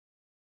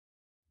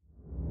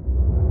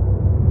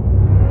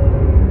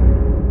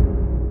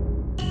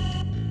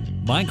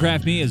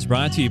Minecraft Me is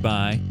brought to you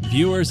by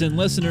viewers and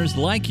listeners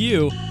like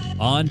you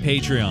on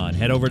Patreon.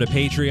 Head over to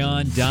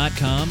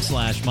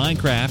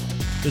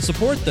patreon.com/Minecraft to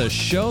support the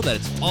show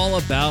that's all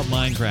about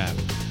Minecraft.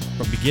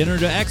 From beginner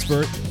to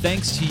expert,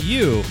 thanks to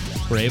you,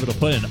 we're able to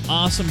put an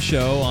awesome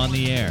show on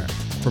the air.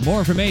 For more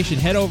information,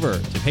 head over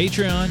to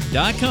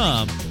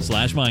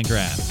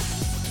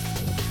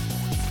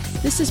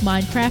patreon.com/Minecraft. This is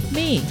Minecraft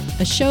Me,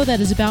 a show that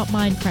is about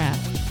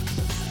Minecraft,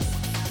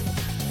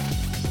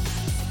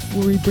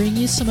 where we bring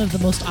you some of the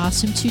most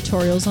awesome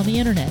tutorials on the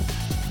internet,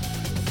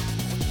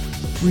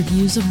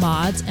 reviews of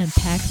mods and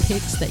pack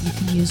picks that you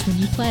can use when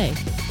you play.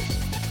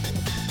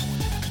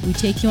 We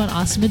take you on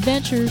awesome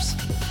adventures,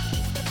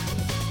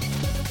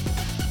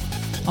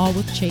 all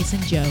with Chase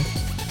and Joe.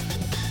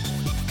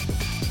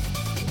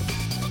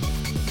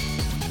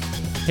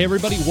 Hey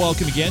everybody,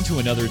 welcome again to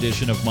another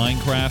edition of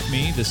Minecraft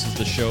Me. This is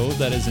the show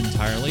that is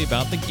entirely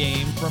about the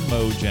game from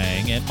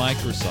Mojang and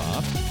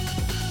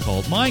Microsoft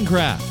called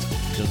Minecraft.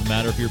 Doesn't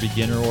matter if you're a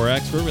beginner or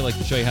expert, we like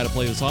to show you how to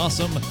play this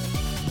awesome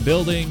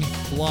building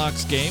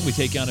blocks game. We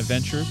take you on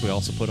adventures. We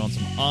also put on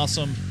some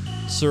awesome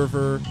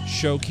server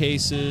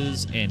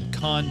showcases and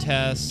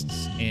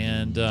contests,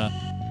 and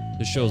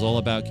this show is all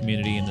about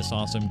community in this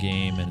awesome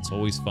game, and it's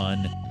always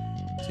fun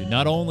to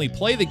not only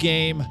play the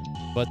game,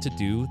 but to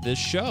do this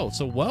show.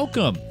 So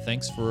welcome.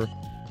 Thanks for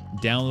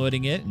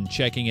downloading it and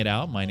checking it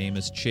out. My name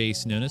is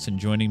Chase Nunes, and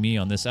joining me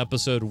on this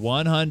episode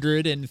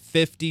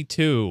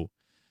 152.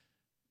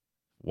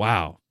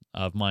 Wow,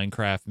 of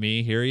Minecraft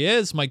Me. Here he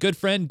is, my good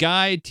friend,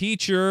 guide,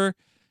 teacher,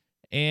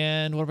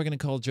 and what are we going to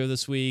call Joe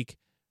this week?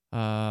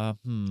 I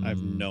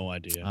have no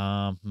idea.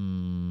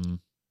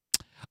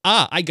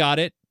 I got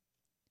it.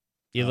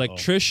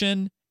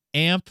 Electrician,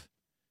 amp,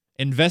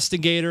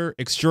 investigator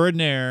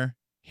extraordinaire.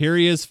 Here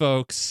he is,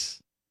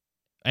 folks.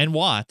 And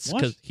Watts,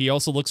 because he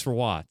also looks for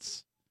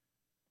Watts.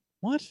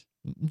 What?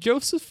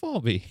 Joseph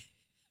Falby.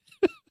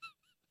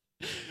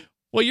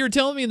 Well, you were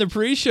telling me in the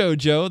pre-show,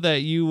 Joe,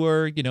 that you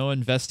were,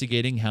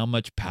 investigating how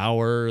much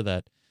power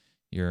that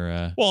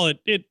you're. Well,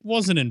 it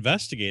wasn't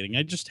investigating.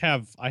 I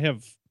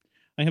have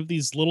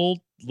these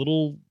little.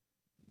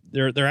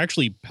 They're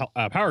actually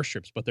power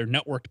strips, but they're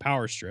networked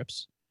power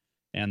strips,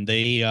 and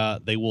they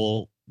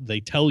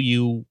tell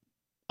you,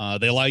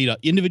 they allow you to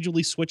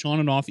individually switch on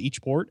and off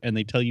each port, and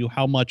they tell you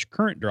how much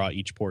current draw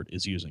each port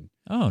is using.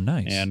 Oh,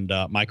 nice. And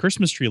my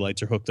Christmas tree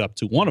lights are hooked up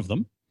to one of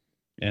them.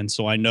 And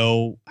so I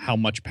know how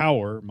much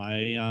power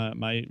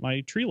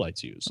my tree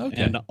lights use.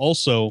 Okay. And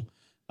also,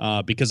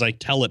 because I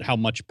tell it how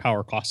much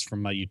power costs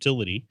from my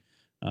utility,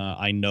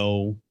 I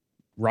know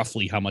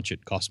roughly how much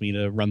it costs me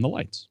to run the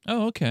lights.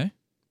 Oh, okay.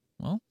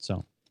 Well,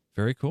 so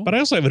very cool. But I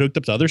also have it hooked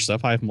up to other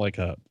stuff. I have like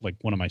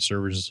one of my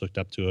servers is hooked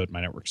up to it,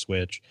 my network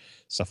switch,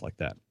 stuff like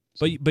that.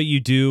 So. But you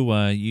do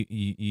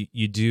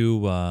you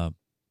do.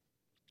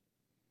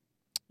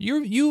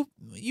 You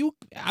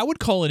I would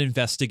call it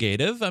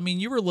investigative. I mean,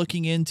 you were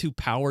looking into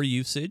power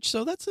usage,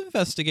 so that's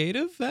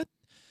investigative.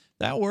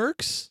 That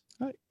works.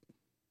 Okay.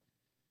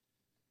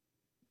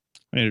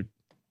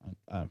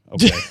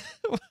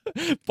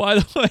 By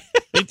the way,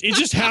 it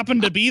just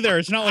happened to be there.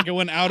 It's not like I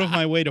went out of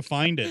my way to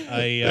find it.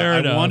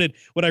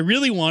 What I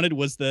really wanted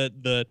was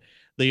the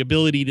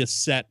ability to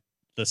set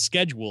the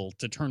schedule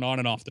to turn on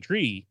and off the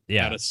tree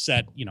at a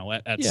set,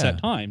 at set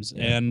times.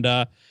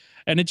 Yeah.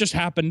 And it just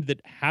happened that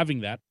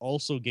having that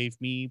also gave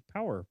me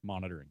power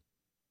monitoring.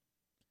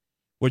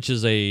 Which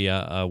is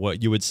a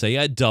what you would say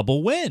a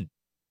double win.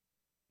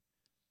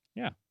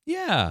 Yeah.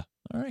 Yeah.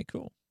 All right,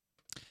 cool.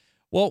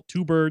 Well,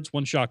 2 birds,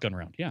 1 shotgun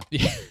round. Yeah.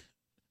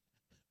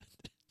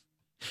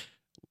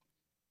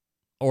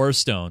 Or a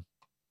stone,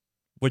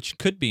 which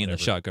could be in a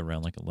shotgun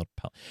round, like a little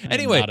pellet.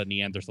 Anyway. I'm not a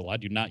Neanderthal. I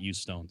do not use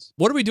stones.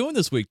 What are we doing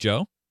this week,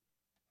 Joe?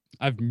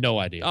 I have no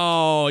idea.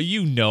 Oh,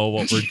 you know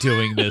what we're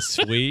doing this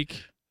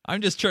week. I'm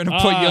just trying to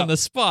put you on the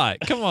spot.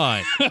 Come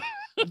on.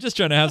 I'm just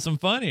trying to have some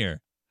fun here.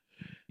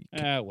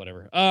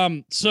 Whatever.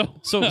 So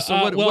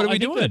what are we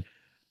doing?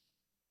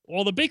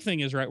 Well, the big thing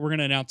is, right, we're going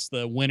to announce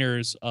the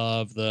winners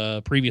of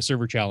the previous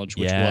server challenge,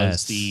 which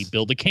was the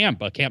build a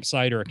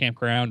campsite or a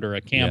campground or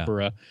a camp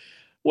or a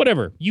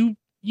whatever. You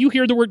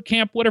hear the word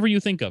camp, whatever you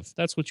think of,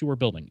 that's what you were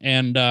building.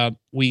 And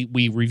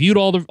we reviewed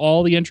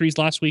all the entries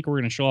last week. We're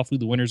going to show off who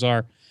the winners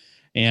are.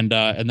 And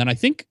then I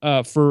think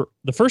for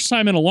the first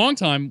time in a long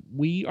time,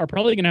 we are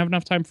probably going to have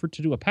enough time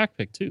to do a pack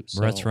pick too.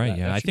 So that's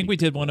right. I think we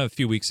did one a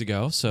few weeks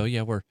ago. So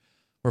yeah, we're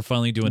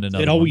finally doing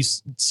another. It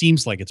always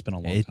seems like it's been a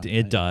long time.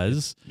 It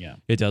does. Yeah,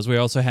 it does. We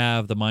also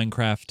have the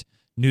Minecraft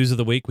news of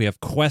the week. We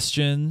have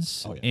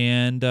questions,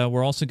 and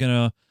we're also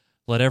going to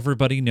let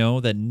everybody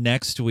know that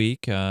next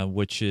week,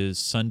 which is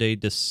Sunday,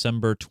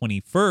 December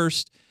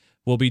 21st,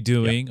 we'll be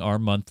doing our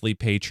monthly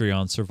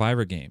Patreon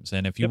Survivor games.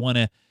 And if you want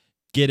to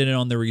get it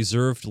on the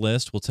reserved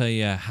list, we'll tell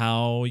you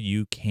how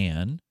you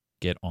can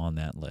get on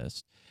that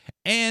list.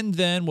 And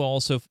then we'll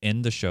also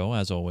end the show,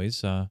 as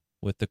always,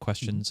 with the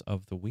questions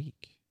of the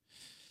week.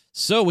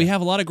 So we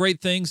have a lot of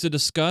great things to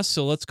discuss,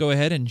 so let's go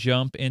ahead and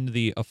jump into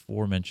the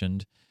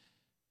aforementioned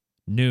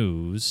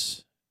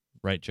news.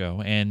 Right,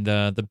 Joe? And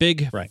the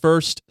big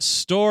first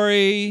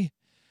story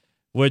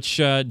which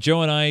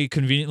Joe and I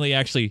conveniently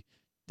actually.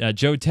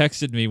 Joe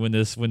texted me when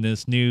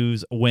this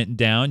news went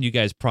down. You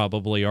guys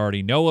probably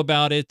already know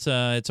about it.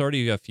 It's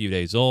already a few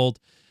days old,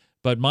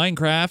 but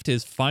Minecraft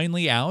is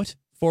finally out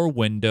for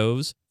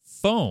Windows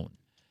Phone.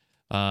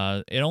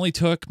 It only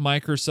took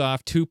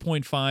Microsoft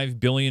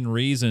 2.5 billion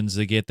reasons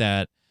to get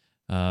that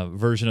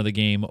version of the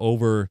game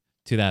over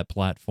to that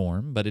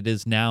platform, but it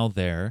is now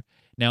there.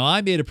 Now,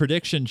 I made a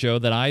prediction, Joe,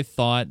 that I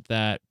thought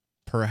that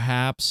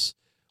perhaps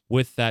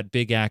with that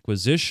big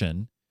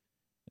acquisition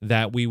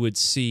that we would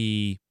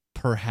see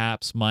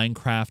perhaps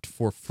Minecraft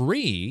for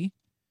free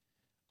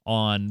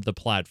on the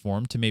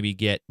platform to maybe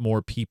get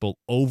more people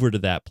over to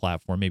that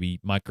platform,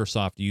 maybe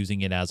Microsoft using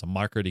it as a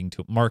marketing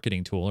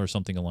tool or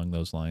something along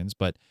those lines,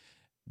 but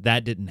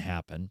that didn't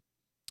happen.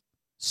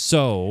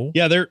 So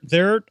yeah, they're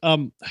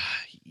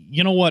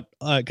you know what,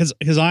 because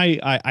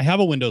I have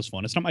a Windows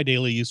Phone. It's not my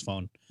daily use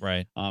phone,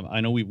 right.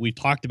 I know we've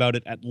talked about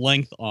it at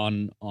length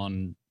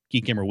on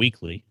Geek Gamer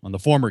Weekly, on the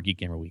former Geek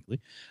Gamer Weekly,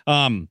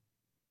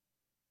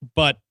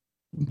 but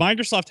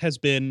Microsoft has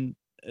been,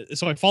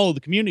 so I follow the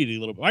community a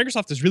little bit.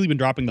 Microsoft has really been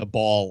dropping the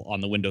ball on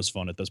the Windows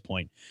Phone at this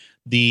point.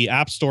 The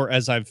App Store,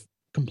 as I've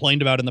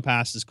complained about in the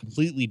past, is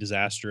completely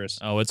disastrous.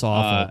 Oh, it's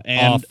awful.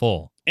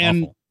 Awful.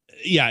 Awful.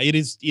 Yeah, it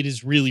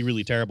is really,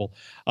 really terrible.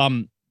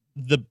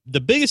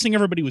 The biggest thing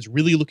everybody was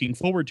really looking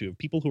forward to,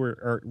 people who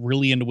are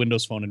really into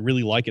Windows Phone and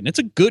really like it, and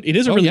it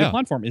is a really good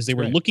platform, is they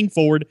were looking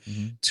forward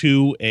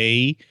to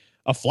a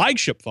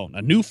flagship phone,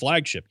 a new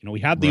flagship. You know, we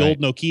had the old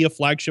Nokia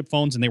flagship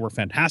phones, and they were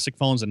fantastic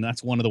phones, and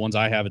that's one of the ones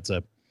I have. It's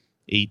a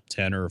 8,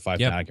 10, or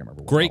 5. I can't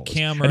remember. Great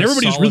camera. And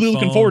everybody's really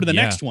looking forward to the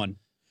next one.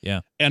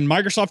 Yeah. And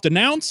Microsoft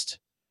announced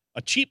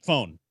a cheap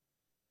phone.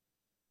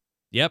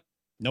 Yep.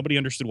 Nobody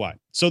understood why.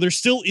 So there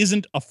still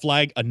isn't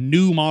a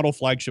new model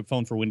flagship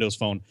phone for Windows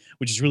Phone,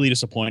 which is really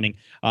disappointing.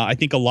 I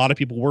think a lot of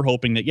people were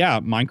hoping that,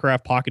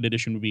 Minecraft Pocket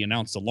Edition would be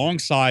announced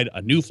alongside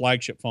a new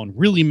flagship phone,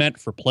 really meant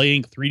for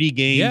playing 3D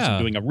games and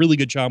doing a really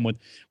good job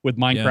with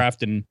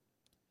Minecraft and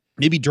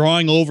maybe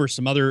drawing over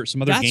some other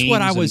games. That's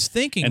what I was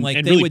thinking. And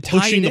they really would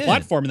pushing tie the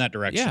platform in that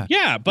direction.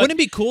 Yeah, but wouldn't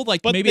it be cool?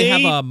 Like maybe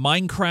have a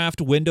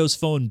Minecraft Windows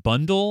Phone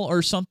bundle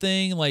or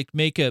something. Like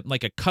make a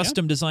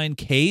custom design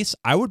case.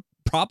 I would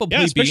probably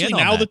especially be in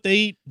now on that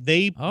they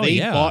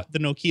bought the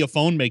Nokia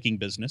phone making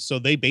business, so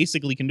they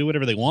basically can do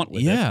whatever they want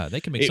with it. Yeah, they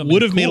can make something It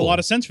would have cool. made a lot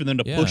of sense for them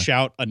to push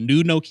out a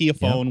new Nokia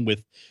phone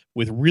with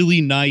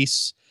really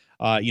nice,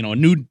 a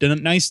new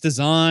nice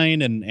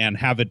design and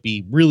have it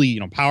be really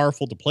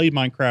powerful to play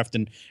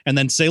Minecraft and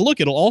then say,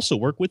 look, it'll also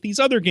work with these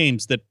other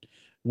games that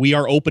we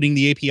are opening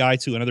the API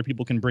to and other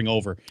people can bring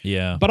over.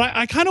 Yeah, but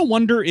I kind of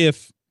wonder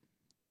if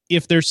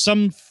there's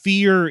some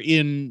fear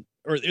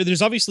or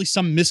there's obviously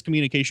some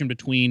miscommunication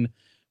between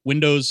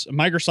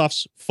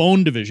Microsoft's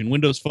phone division,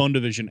 Windows Phone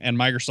division, and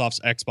Microsoft's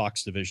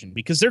Xbox division,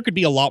 because there could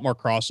be a lot more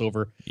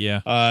crossover.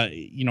 Yeah.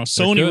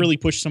 Sony really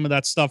pushed some of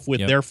that stuff with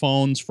their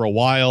phones for a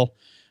while.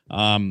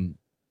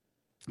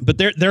 But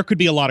there could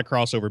be a lot of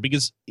crossover,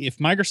 because if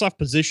Microsoft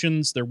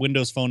positions their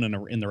Windows Phone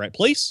in the right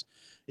place,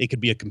 it could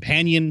be a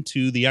companion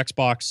to the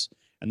Xbox,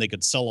 and they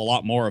could sell a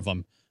lot more of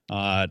them.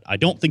 I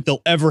don't think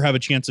they'll ever have a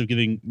chance of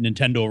giving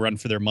Nintendo a run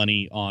for their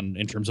money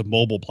in terms of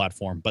mobile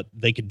platform, but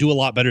they could do a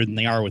lot better than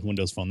they are with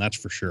Windows Phone. That's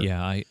for sure.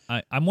 Yeah,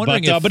 I'm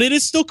wondering but it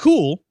is still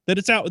cool that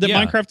it's out, that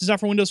Minecraft is out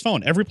for Windows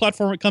Phone. Every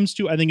platform it comes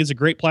to, I think, is a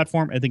great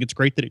platform. I think it's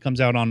great that it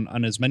comes out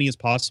on as many as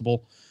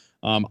possible.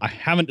 I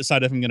haven't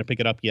decided if I'm going to pick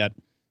it up yet.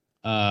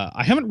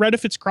 I haven't read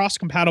if it's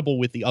cross-compatible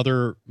with the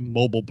other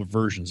mobile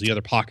versions, the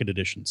other Pocket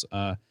editions.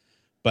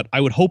 But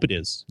I would hope it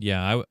is.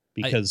 Yeah,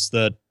 because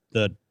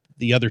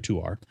the other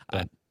two are.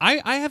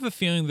 I have a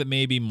feeling that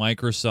maybe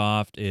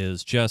Microsoft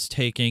is just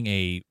taking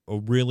a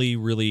really,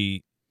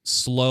 really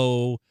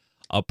slow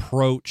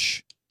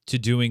approach to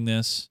doing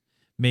this.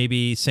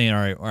 Maybe saying, all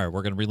right,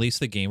 we're going to release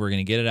the game. We're going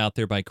to get it out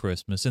there by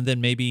Christmas. And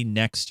then maybe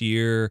next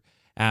year,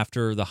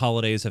 after the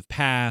holidays have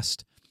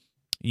passed,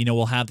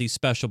 we'll have these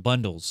special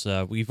bundles.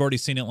 We've already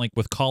seen it like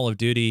with Call of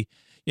Duty.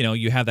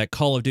 You have that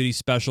Call of Duty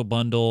special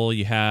bundle.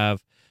 You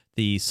have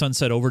the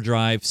Sunset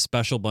Overdrive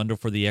special bundle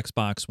for the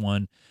Xbox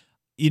One.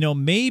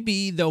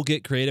 Maybe they'll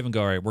get creative and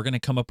go, all right, we're going to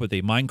come up with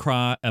a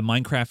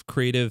Minecraft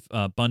creative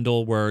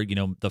bundle where,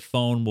 the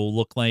phone will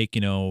look like,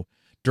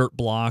 dirt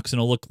blocks, and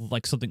it'll look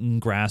like something in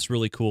grass,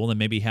 really cool. And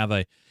maybe have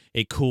a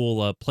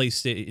cool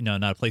PlayStation,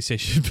 not a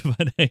PlayStation,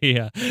 but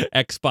a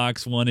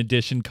Xbox One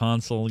edition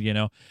console,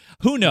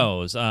 Who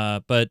knows?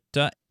 But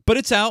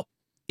it's out.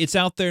 It's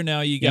out there now,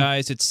 you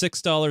guys. It's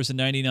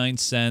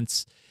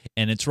 $6.99,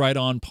 and it's right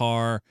on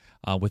par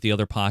with the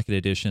other Pocket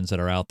editions that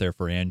are out there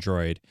for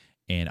Android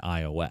and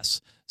iOS.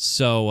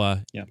 So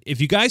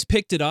if you guys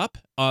picked it up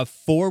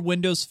for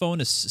Windows Phone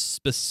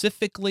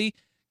specifically,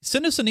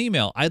 send us an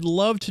email. I'd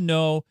love to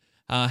know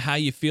how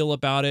you feel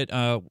about it.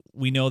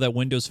 We know that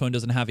Windows Phone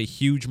doesn't have a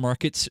huge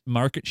market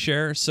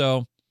share,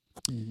 so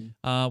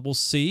we'll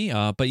see.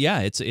 But yeah,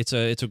 it's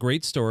a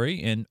great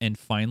story, and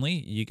finally,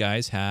 you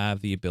guys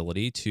have the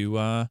ability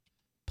to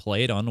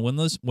play it on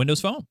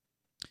Windows Phone.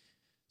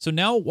 So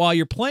now, while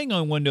you're playing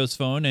on Windows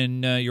Phone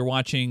and you're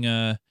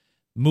watching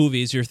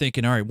movies, you're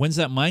thinking, all right, when's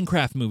that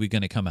Minecraft movie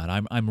going to come out?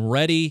 I'm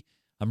ready.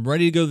 I'm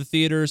ready to go to the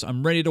theaters.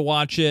 I'm ready to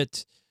watch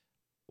it.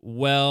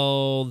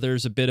 Well,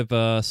 there's a bit of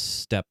a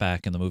step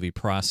back in the movie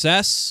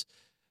process.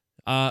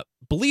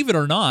 Believe it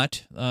or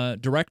not,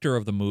 director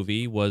of the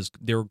movie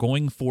they were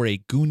going for a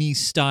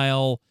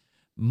Goonies-style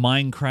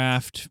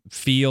Minecraft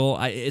feel.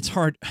 It's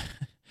hard.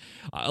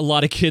 A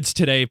lot of kids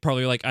today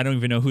probably like, I don't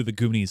even know who the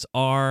Goonies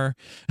are.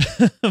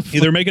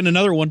 They're making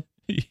another one.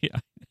 Yeah.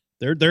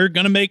 They're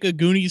gonna make a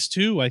Goonies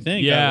too, I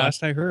think. Yeah,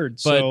 last I heard.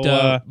 But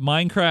so,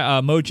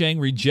 Mojang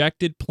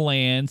rejected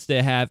plans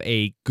to have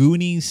a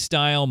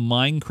Goonies-style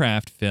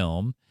Minecraft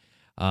film.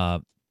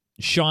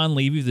 Sean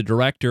Levy, the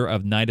director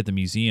of Night at the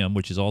Museum,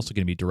 which is also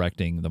going to be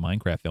directing the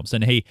Minecraft film,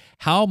 said, hey,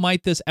 how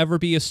might this ever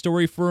be a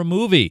story for a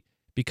movie?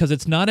 Because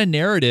it's not a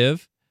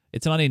narrative.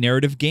 It's not a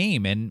narrative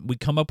game. And we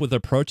come up with an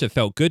approach that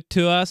felt good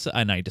to us,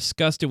 and I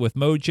discussed it with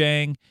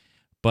Mojang,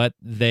 but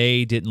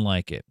they didn't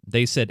like it.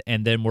 They said,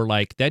 and then we're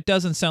like, that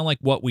doesn't sound like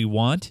what we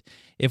want.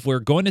 If we're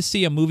going to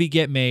see a movie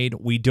get made,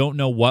 we don't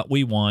know what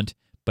we want,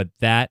 but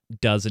that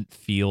doesn't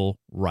feel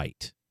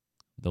right.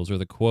 Those are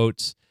the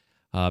quotes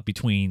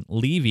between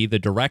Levy, the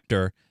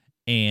director,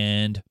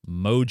 and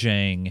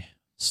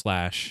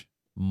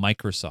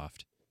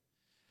Mojang/Microsoft.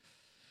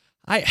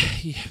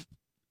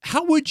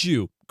 How would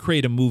you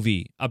create a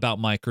movie about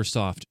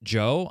Microsoft,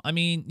 Joe? I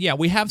mean, yeah,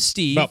 we have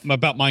Steve.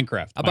 About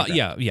Minecraft.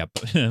 Yeah.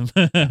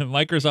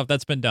 Microsoft,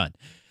 that's been done.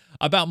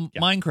 About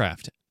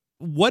Minecraft.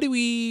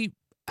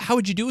 How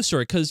would you do a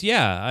story? Because,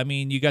 yeah, I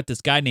mean, you got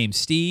this guy named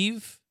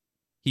Steve.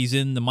 He's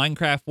in the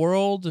Minecraft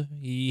world.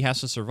 He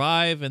has to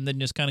survive and then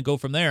just kind of go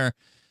from there.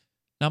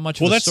 Not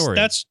much of a story.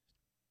 That's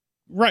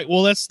right.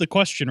 Well, that's the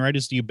question, right?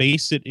 Is do you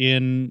base it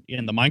in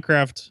the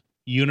Minecraft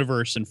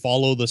universe and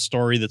follow the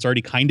story that's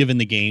already kind of in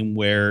the game,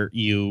 where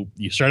you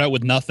start out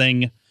with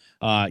nothing,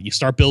 you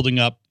start building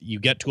up, you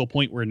get to a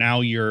point where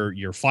now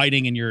you're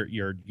fighting and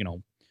you're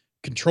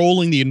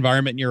controlling the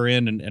environment you're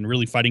in and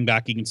really fighting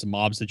back against some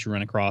mobs that you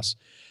run across,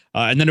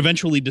 and then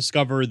eventually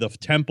discover the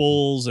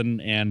temples and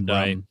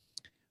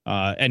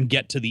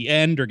get to the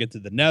end or get to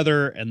the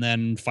Nether and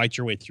then fight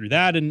your way through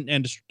that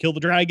and just kill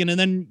the dragon and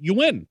then you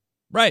win.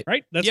 Right.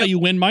 That's how you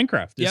win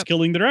Minecraft, is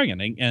killing the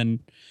dragon and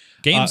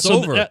game's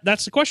over.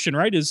 That's the question,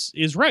 right?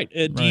 Is right.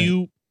 Do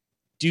you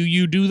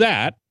do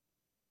that,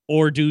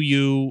 or do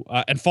you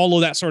and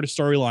follow that sort of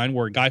storyline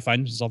where a guy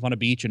finds himself on a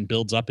beach and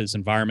builds up his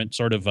environment,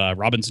 sort of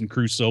Robinson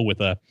Crusoe with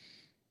a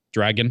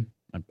dragon?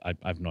 I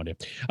have no idea.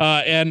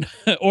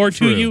 Or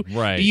do you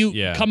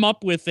come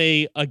up with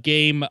a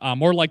game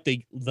more like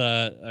the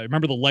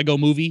remember the Lego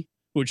Movie,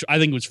 which I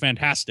think was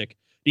fantastic?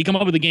 Do you come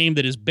up with a game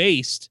that is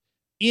based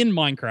in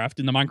Minecraft,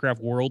 in the Minecraft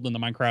world, in the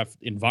Minecraft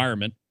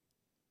environment,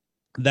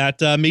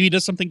 that maybe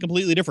does something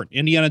completely different,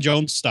 Indiana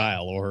Jones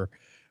style, or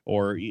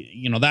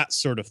that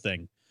sort of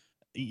thing?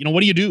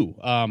 What do you do?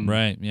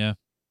 Right. Yeah.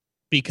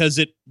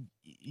 Because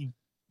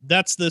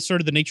that's the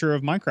sort of the nature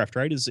of Minecraft,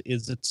 right? Is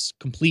it's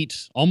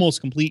almost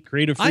complete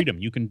creative freedom.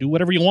 You can do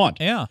whatever you want.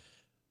 Yeah.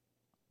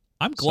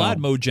 I'm glad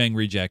Mojang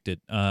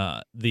rejected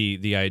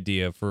the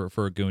idea for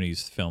a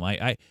Goonies film.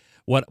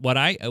 What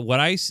I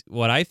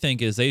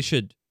think is they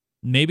should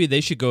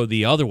go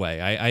the other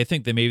way. I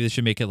think that maybe they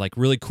should make it like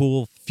really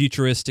cool,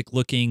 futuristic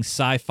looking,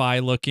 sci-fi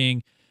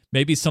looking,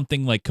 maybe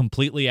something like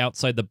completely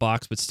outside the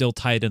box, but still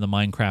tied into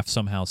Minecraft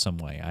somehow, some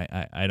way.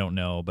 I don't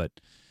know, but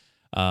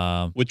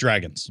with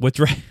dragons,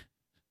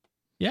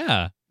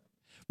 yeah,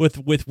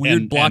 with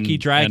weird blocky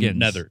dragons, and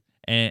Nether,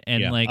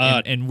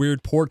 and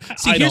weird port.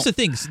 See, here's the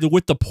thing: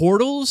 with the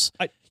portals,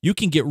 you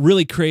can get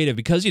really creative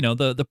because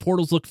the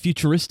portals look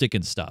futuristic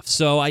and stuff.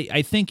 So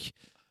I think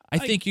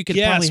you could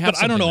probably have.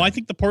 But I don't know. I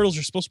think the portals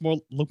are supposed to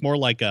look more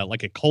like a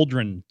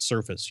cauldron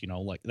surface,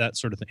 like that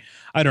sort of thing.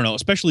 I don't know.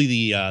 Especially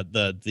the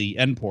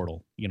end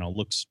portal,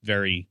 looks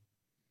very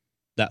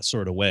that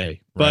sort of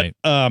way. Right.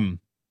 But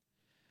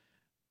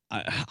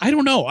I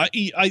don't know.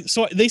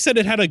 So they said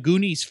it had a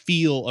Goonies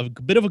feel, a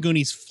bit of a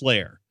Goonies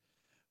flair,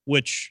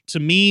 which to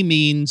me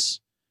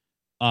means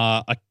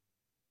a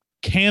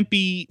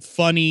campy,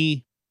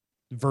 funny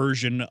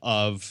version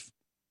of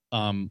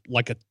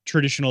like a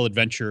traditional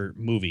adventure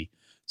movie.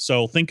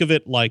 So think of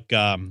it like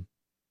I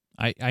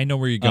know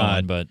where you're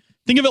going, but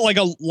think of it like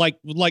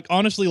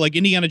honestly like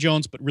Indiana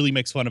Jones, but really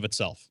makes fun of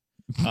itself.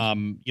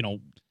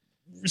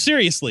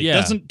 Seriously,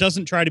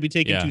 doesn't try to be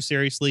taken too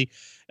seriously.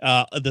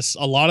 A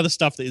lot of the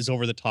stuff that is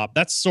over the top.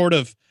 That's sort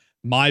of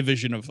my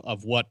vision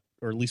of what,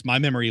 or at least my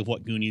memory of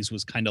what Goonies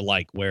was kind of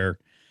like, where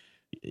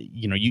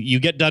you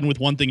get done with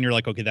one thing and you're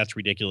like, okay, that's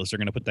ridiculous. They're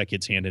going to put that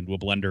kid's hand into a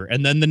blender,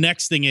 and then the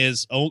next thing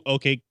is, oh,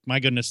 okay, my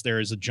goodness, there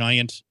is a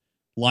giant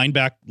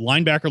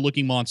linebacker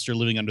looking monster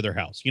living under their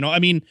house. I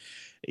mean,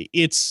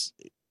 it's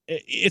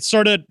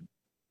sort of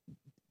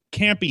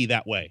campy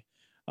that way.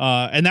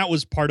 And that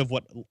was part of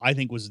what I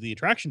think was the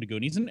attraction to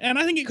Goonies. And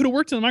I think it could have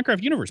worked in the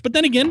Minecraft universe. But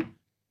then again,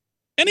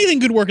 anything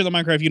could work in the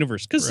Minecraft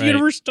universe because the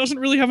universe doesn't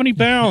really have any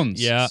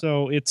bounds. Yeah.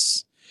 So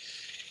it's,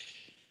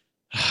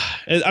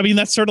 I mean,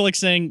 that's sort of like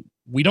saying,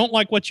 we don't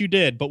like what you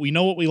did, but we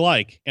know what we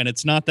like. And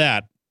it's not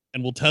that.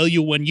 and we'll tell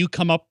you when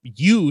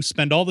you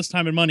spend all this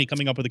time and money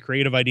coming up with a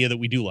creative idea that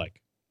we do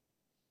like.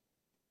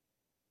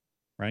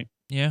 Right?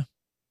 Yeah.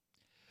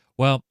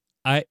 Well,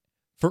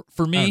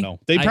 for me, I don't know.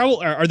 They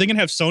probably are they going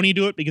to have Sony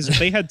do it? Because if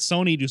they had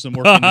Sony do some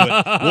work into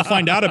it, we'll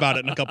find out about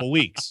it in a couple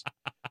weeks.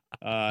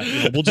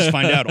 We'll just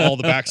find out all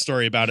the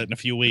backstory about it in a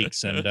few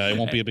weeks, and it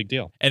won't be a big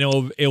deal. And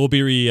it will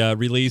be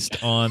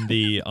released on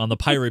the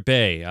Pirate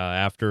Bay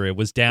after it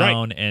was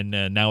down, right.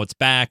 And now it's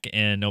back,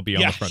 and it'll be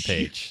on the front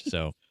page.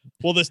 So,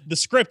 well, the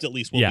script at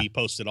least will be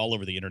posted all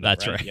over the internet.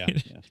 That's right. Yeah.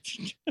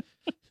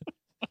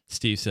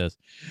 Steve says,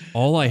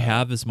 "All I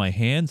have is my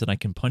hands, and I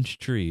can punch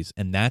trees,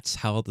 and that's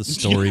how the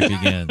story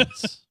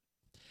begins."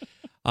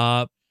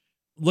 Let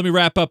me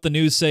wrap up the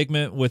news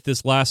segment with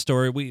this last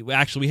story. We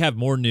have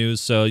more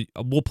news, so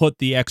we'll put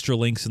the extra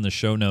links in the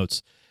show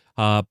notes.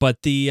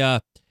 But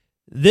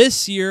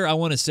this year, I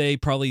want to say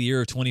probably the year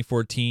of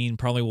 2014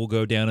 probably will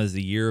go down as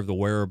the year of the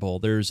wearable.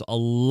 There's a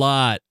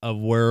lot of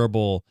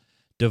wearable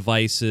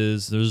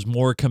devices. There's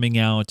more coming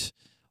out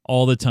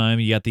all the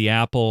time. You got the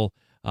Apple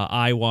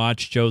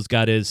iWatch. Joe's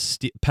got his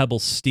Pebble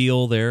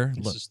Steel there.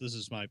 This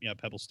is my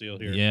Pebble Steel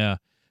here. Yeah.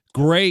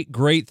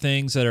 Great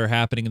things that are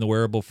happening in the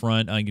wearable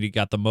front. You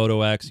got the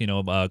Moto X,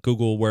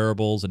 Google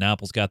wearables, and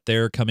Apple's got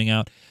their coming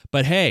out.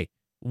 But hey,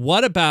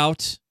 what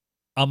about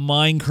a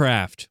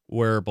Minecraft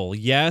wearable?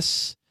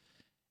 Yes,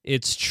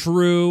 it's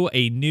true.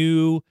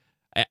 When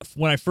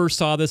I first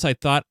saw this, I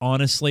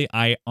honestly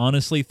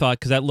thought,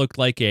 because that looked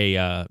like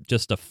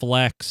just a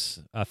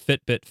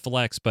Fitbit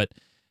Flex, but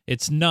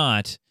it's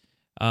not.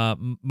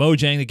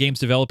 Mojang, the game's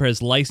developer,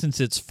 has licensed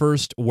its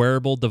first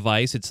wearable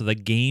device. It's the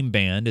Game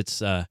Band.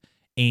 It's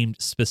aimed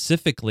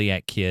specifically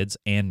at kids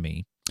and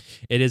me.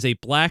 It is a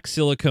black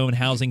silicone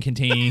housing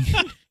containing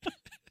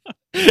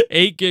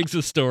 8 gigs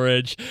of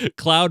storage,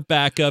 cloud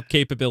backup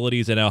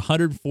capabilities, and a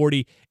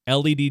 140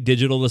 LED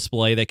digital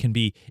display that can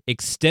be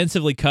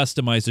extensively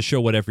customized to show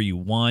whatever you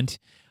want.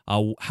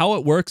 How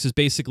it works is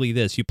basically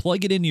this. You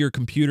plug it into your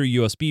computer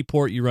USB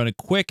port, you run a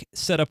quick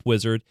setup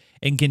wizard,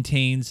 and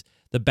contains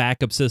the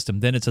backup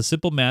system. Then it's a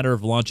simple matter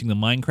of launching the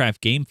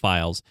Minecraft game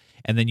files,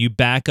 and then you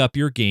back up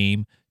your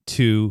game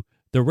to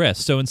the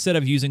wrist. So instead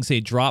of using,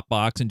 say,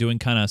 Dropbox and doing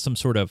kind of some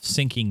sort of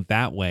syncing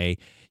that way,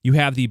 you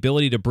have the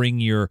ability to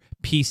bring your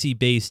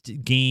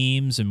PC-based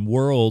games and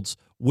worlds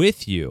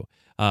with you.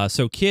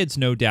 So kids,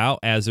 no doubt,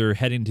 as they're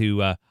heading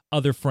to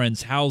other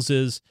friends'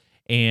 houses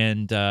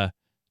and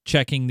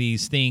checking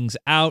these things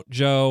out,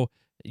 Joe,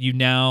 you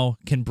now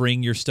can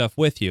bring your stuff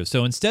with you.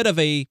 So instead of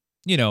a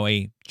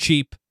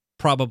cheap,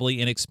 probably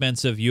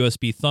inexpensive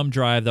USB thumb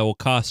drive that will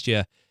cost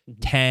you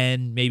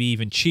 10, maybe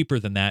even cheaper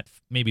than that,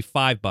 maybe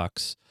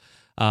 $5,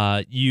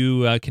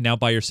 you can now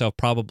buy yourself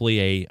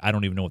probably I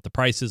don't even know what the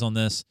price is on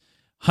this,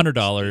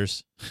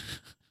 $100.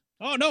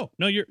 Oh,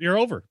 no, you're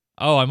over.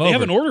 Oh, I'm over. They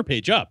have an order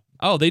page up.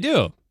 Oh, they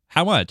do?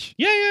 How much?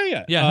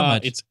 Yeah. Yeah, how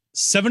much? It's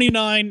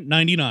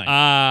 $79.99.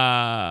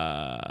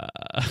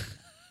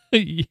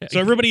 Yeah. So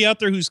everybody out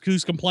there who's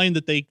complained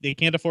that they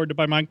can't afford to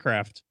buy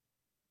Minecraft,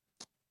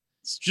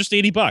 it's just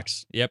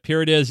 $80. Yep,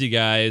 here it is, you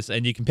guys.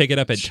 And you can pick it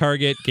up at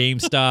Target,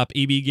 GameStop,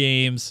 EB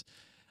Games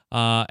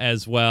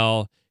as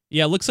well.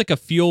 Yeah, it looks like a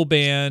Fuel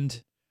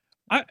Band.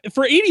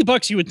 For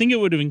 $80, you would think it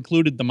would have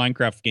included the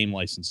Minecraft game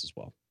license as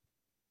well.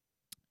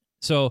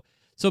 So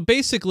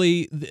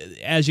basically,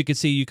 as you can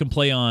see, you can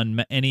play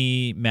on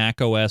any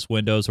Mac OS,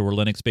 Windows, or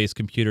Linux-based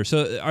computer.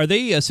 So are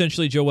they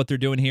essentially, Joe, what they're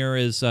doing here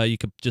is you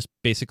could just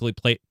basically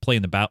play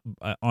in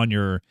on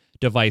your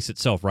device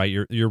itself, right?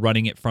 You're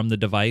running it from the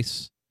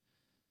device,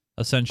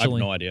 essentially? I have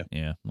no idea.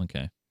 Yeah,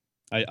 okay.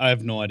 I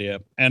have no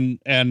idea.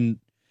 And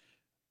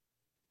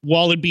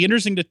while it'd be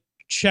interesting to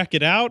check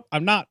it out,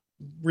 I'm not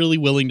really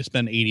willing to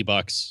spend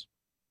 $80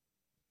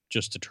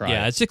 just to try it.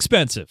 Yeah, it's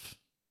expensive.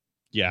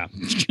 Yeah.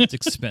 It's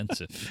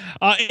expensive.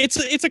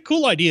 It's a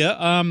cool idea.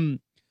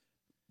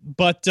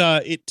 But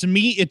to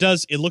me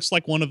it looks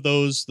like one of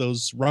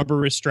those rubber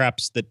wrist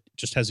straps that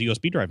just has a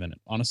USB drive in it,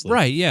 honestly.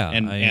 Right, yeah.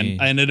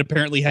 And it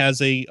apparently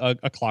has a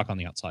clock on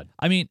the outside.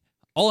 I mean,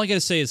 all I got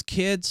to say is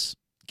kids.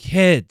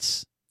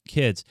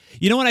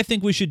 You know what I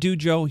think we should do,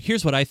 Joe?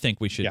 Here's what I think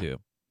we should do.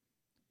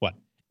 What?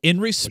 In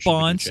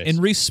response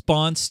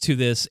to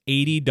this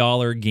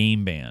 $80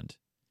 Game Band,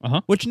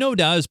 which no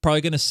doubt is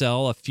probably going to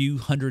sell a few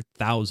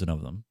 100,000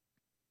 of them,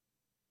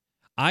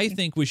 I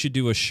think we should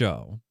do a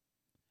show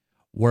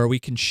where we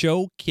can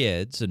show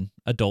kids and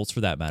adults, for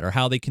that matter,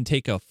 how they can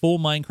take a full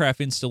Minecraft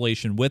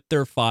installation with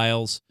their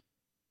files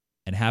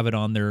and have it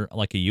on their,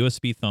 like a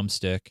USB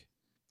thumbstick.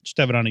 Just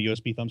have it on a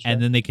USB thumbstick.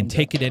 And then they can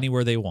take it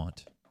anywhere they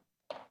want.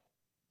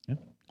 Yeah.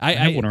 I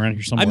have one around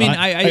here somewhere. I mean,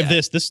 I have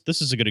this.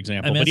 This is a good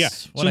example. But yeah,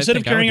 so instead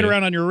of carrying it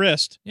around on your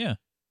wrist,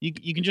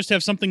 you can just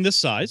have something this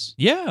size.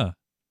 Yeah.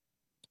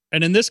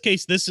 And in this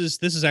case, this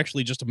is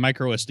actually just a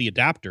micro SD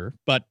adapter,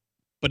 but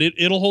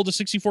it'll hold a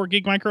 64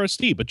 gig micro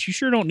SD. But you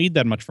sure don't need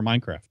that much for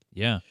Minecraft.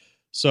 Yeah.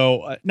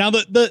 So now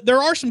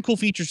there are some cool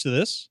features to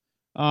this.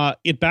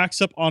 It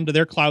backs up onto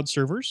their cloud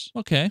servers.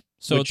 Okay.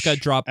 So it's got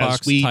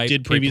Dropbox. As we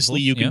did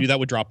previously, you can do that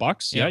with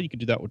Dropbox. Yeah, you can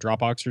do that with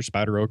Dropbox or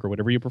Spider Oak or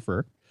whatever you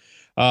prefer.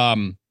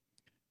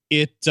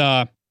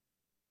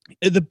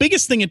 the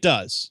biggest thing it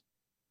does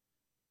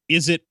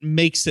is it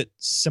makes it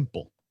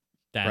simple.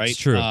 That's right?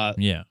 true.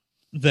 Yeah.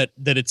 That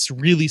it's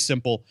really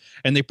simple,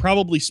 and they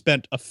probably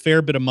spent a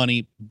fair bit of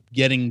money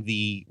getting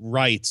the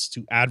rights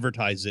to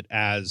advertise it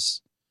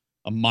as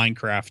a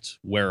Minecraft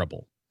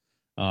wearable.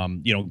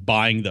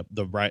 Buying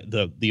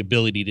the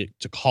ability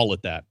to call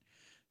it that.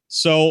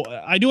 So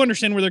I do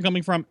understand where they're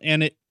coming from,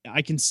 and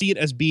I can see it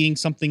as being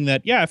something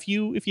that, yeah, if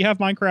you have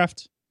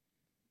Minecraft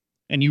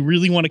and you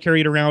really want to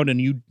carry it around,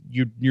 and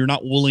you're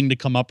not willing to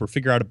come up or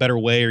figure out a better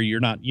way, or you're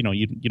not, you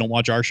don't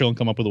watch our show and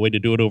come up with a way to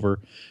do it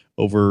over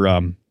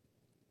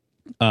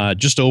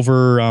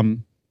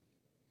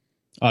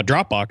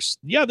Dropbox,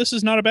 yeah, this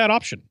is not a bad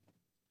option.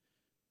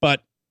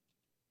 But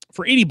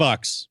for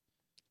 $80,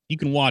 you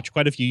can watch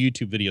quite a few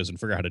YouTube videos and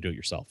figure out how to do it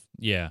yourself.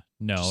 Yeah.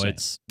 No,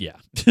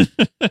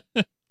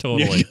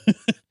 totally.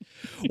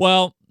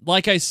 Well,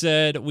 like I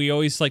said, we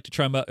always like to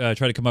try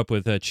to come up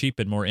with cheap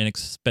and more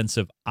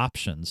inexpensive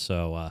options.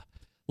 So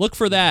look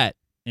for that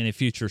in a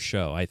future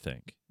show, I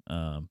think.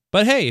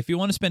 But hey, if you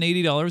want to spend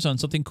 $80 on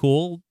something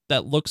cool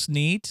that looks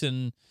neat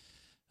and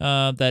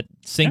that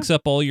syncs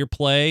up all your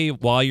play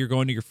while you're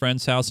going to your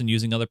friend's house and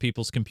using other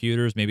people's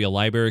computers, maybe a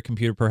library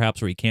computer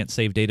perhaps where you can't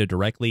save data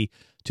directly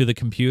to the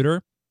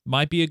computer,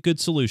 might be a good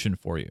solution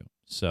for you.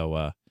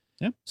 So,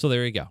 so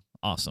there you go.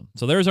 Awesome.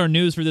 So there's our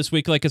news for this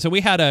week. Like I said,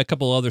 we had a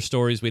couple other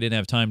stories we didn't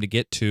have time to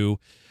get to.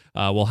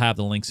 We'll have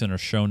the links in our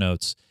show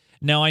notes.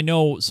 Now, I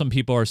know some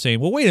people are saying,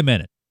 well, wait a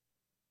minute.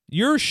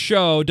 Your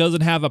show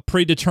doesn't have a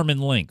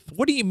predetermined length.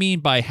 What do you mean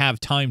by have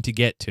time to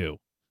get to?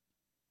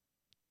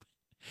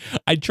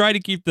 I try to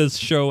keep this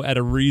show at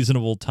a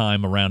reasonable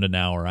time, around an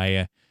hour.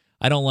 I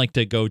don't like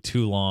to go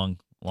too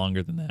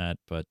longer than that,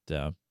 but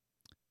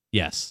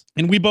yes.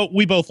 And we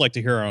both like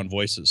to hear our own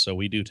voices, so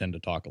we do tend to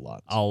talk a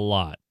lot. A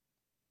lot.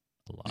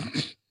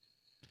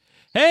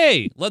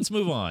 Hey, let's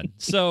move on.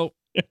 So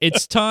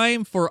it's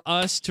time for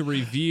us to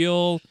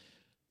reveal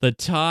the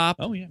top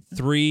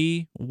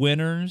 3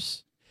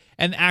 winners.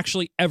 And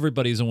actually,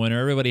 everybody's a winner.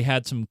 Everybody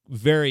had some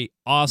very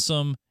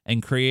awesome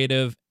and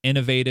creative,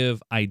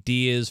 innovative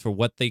ideas for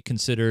what they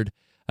considered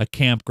a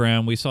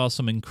campground. We saw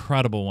some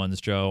incredible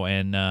ones, Joe,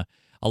 and a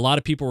lot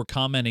of people were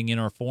commenting in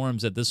our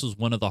forums that this was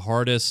one of the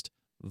hardest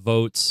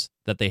votes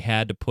that they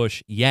had to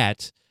push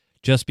yet,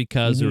 just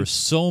because there were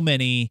so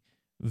many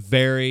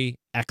very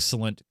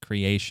excellent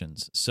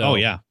creations. So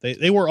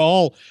they were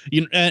all,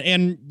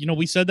 and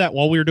we said that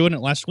while we were doing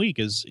it last week,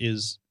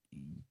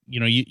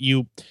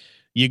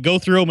 you go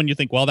through them and you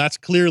think, well, that's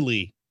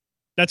clearly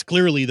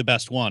the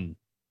best one.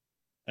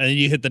 And then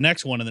you hit the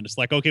next one, and then it's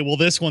like, okay, well,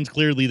 this one's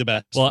clearly the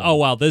best. Well, one. Oh,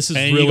 wow, this is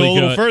and really good. And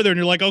you go a little further, and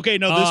you're like, okay,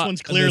 no, this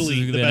one's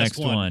clearly the best next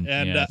one.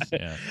 And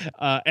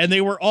and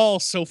they were all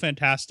so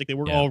fantastic. They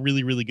were all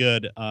really, really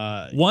good.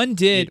 One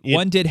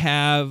did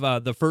have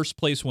the first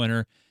place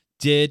winner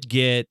did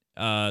get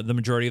the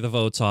majority of the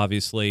votes,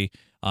 obviously.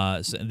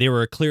 So they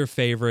were a clear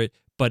favorite,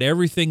 but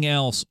everything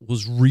else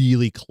was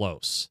really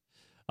close.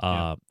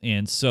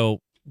 And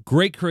so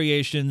great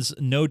creations,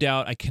 no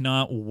doubt. I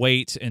cannot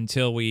wait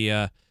until we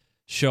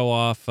show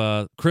off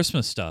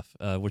Christmas stuff,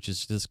 which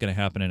is just going to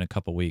happen in a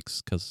couple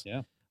weeks, because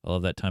I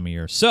love that time of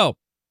year. So,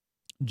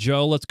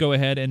 Joe, let's go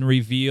ahead and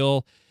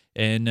reveal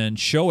and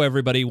show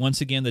everybody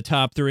once again the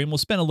top 3, and we'll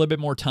spend a little bit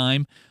more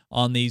time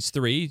on these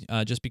 3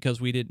 just because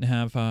we didn't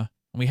have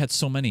we had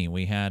so many.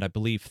 We had, I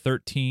believe,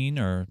 13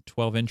 or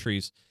 12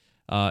 entries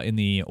in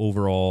the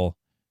overall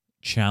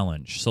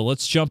challenge. So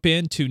let's jump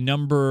into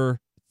number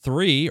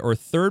 3, or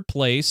third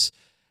place,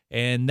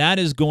 and that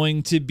is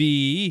going to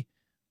be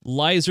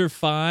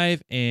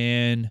Lizer5,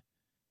 and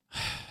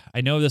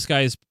I know this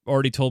guy's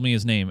already told me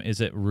his name.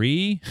 Is it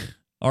Ree?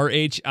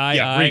 R-H-I-I?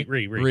 Yeah,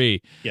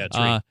 Ree. Yeah, it's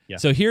Ree. Yeah.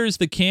 So here's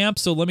the camp.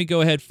 So let me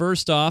go ahead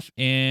first off,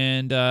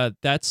 and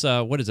that's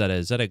what is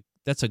that?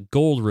 That's a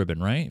gold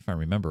ribbon, right? If I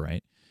remember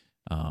right.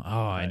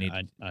 I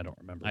don't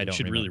remember. I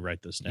should really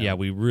write this down. Yeah,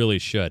 we really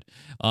should.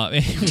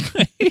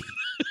 Anyway,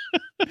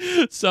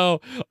 so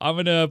I'm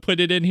gonna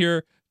put it in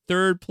here.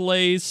 Third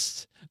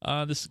place.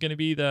 This is going to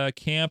be the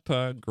camp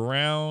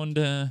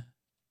ground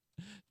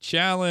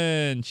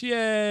challenge.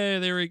 Yay!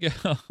 There we go.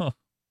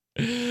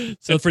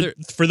 So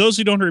for those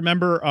who don't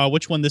remember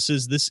which one this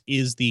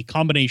is the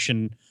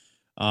combination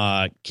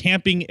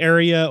camping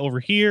area over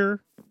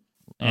here,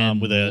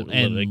 with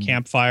a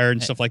campfire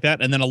and stuff like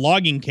that, and then a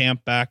logging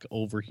camp back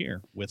over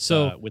here with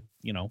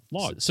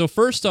logs. So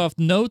first off,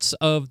 notes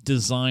of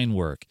design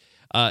work.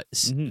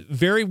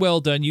 Very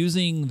well done,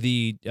 using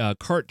the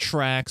cart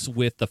tracks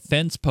with the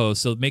fence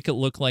posts, so make it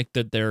look like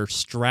that they're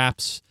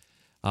straps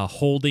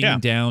holding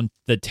down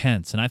the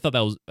tents. And I thought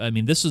that was,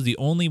 this was the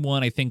only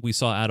one I think we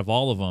saw out of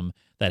all of them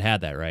that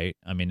had that, right?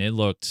 I mean, it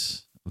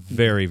looked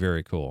very,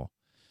 very cool.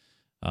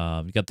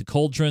 You got the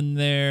cauldron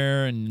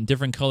there and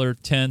different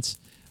colored tents.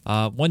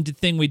 One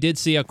thing we did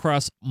see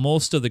across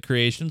most of the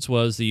creations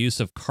was the use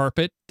of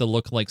carpet to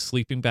look like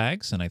sleeping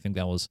bags, and I think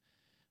that was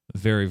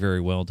very,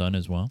 very well done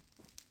as well.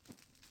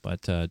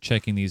 But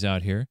checking these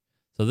out here.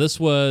 So this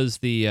was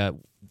the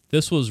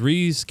This was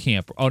Ree's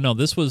camp. Oh no,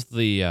 this was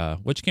the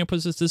which camp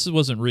was this? This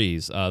wasn't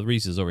Ree's.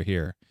 Ree's is over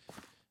here.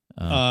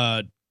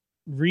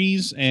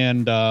 Ree's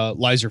and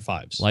Lizer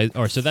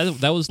 5s. So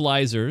that was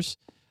Lizer's.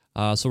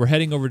 So we're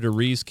heading over to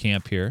Ree's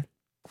camp here.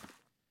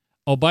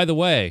 Oh, by the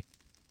way,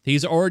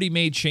 he's already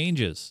made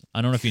changes.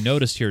 I don't know if you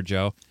noticed here,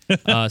 Joe.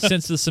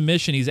 Since the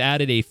submission, he's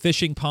added a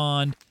fishing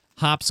pond,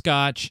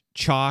 hopscotch,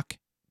 chalk,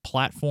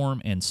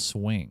 platform, and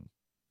swing.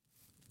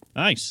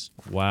 Nice.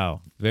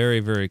 Wow. Very,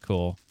 very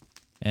cool.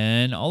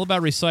 And all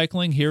about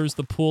recycling. Here's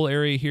the pool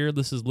area here.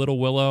 This is Little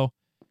Willow.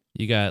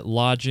 You got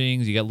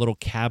lodgings. You got little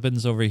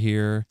cabins over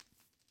here.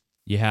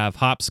 You have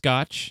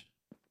hopscotch.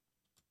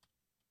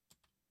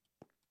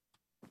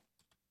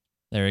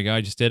 There you go.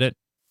 I just did it.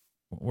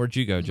 Where'd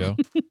you go, Joe?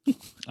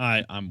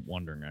 I'm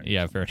wondering. Right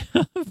yeah, fair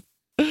enough.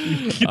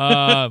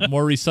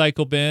 More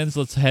recycle bins.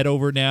 Let's head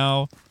over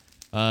now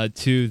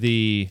to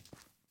the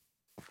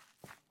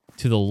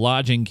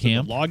lodging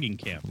camp. The logging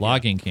camp.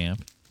 Logging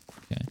camp.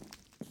 Okay.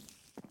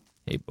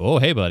 Hey,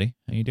 buddy.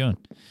 How you doing?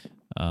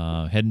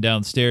 Heading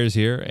downstairs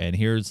here, and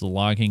here's the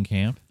logging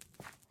camp.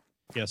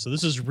 Yeah, so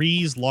this is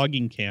Ree's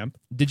logging camp.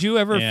 Did you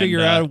ever figure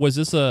out, was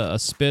this a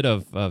spit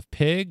of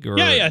pig? Or?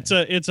 Yeah,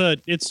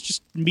 it's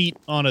just meat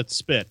on a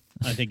spit,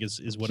 I think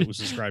is what it was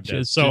described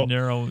as. So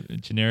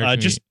generic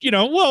just,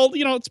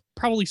 it's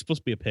probably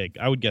supposed to be a pig.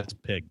 I would guess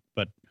pig,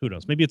 but who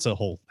knows? Maybe it's a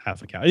whole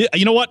half a cow.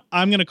 You know what?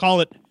 I'm going to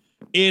call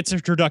it's a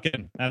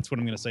turducken. That's what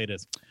I'm going to say it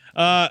is.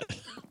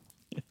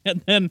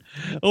 And then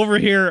over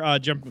here,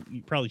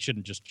 you probably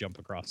shouldn't just jump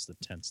across the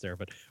tents there,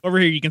 but over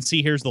here you can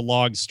see here's the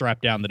logs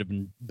strapped down that have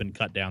been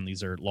cut down.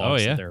 These are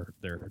logs that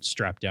they're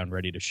strapped down,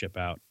 ready to ship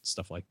out,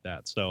 stuff like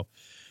that. So,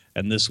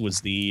 and this was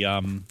the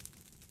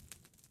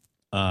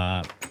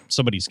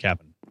somebody's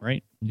cabin,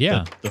 right?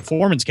 Yeah, the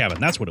foreman's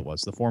cabin. That's what it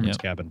was. The foreman's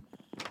cabin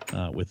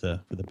with the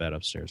bed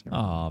upstairs.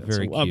 Oh,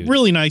 very cute.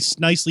 Really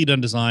nicely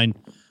done design.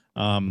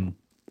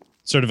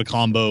 Sort of a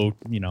combo.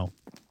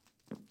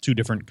 Two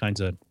different kinds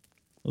of.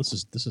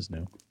 This is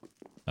new.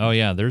 Oh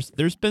yeah, there's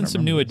been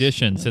some new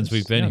additions since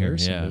we've been here.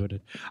 Yeah,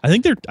 I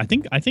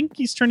think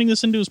he's turning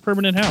this into his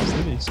permanent house.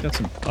 He's got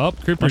some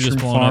creeper just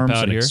blowing up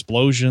out here.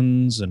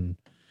 Explosions and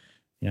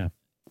I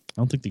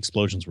don't think the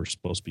explosions were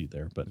supposed to be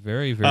there, but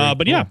very but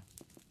cool. Yeah,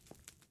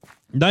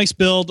 nice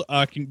build.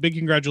 Big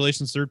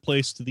congratulations, third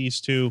place to these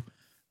two,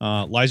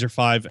 Lizer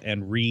 5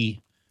 and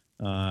Ree.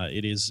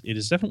 It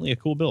is definitely a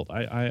cool build.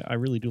 I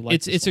really do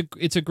like it.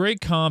 It's a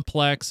great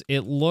complex.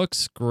 It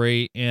looks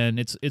great, and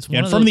it's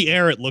one from the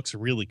air it looks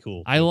really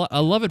cool. I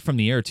love it from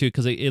the air too,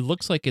 because it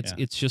looks like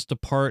it's just a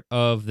part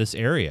of this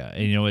area.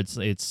 And,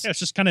 it's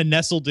just kind of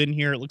nestled in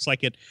here. It looks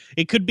like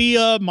it could be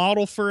a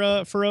model for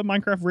a regular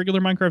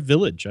Minecraft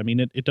village. I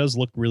mean, it does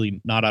look really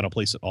not out of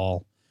place at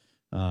all.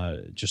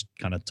 Just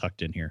kind of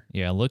tucked in here.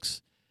 Yeah,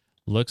 looks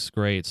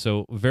great.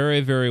 So very,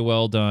 very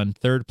well done.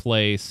 Third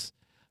place.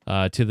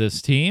 To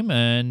this team,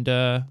 and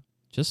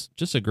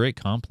just a great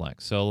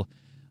complex. So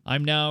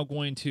I'm now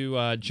going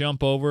to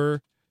jump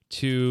over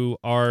to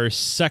our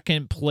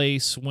second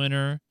place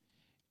winner,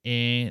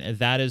 and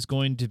that is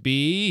going to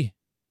be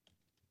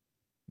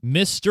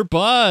Mr.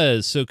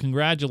 Buzz. So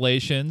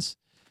congratulations,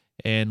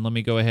 and let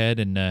me go ahead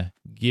and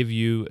give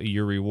you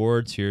your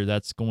rewards here.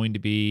 That's going to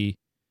be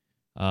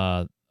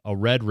a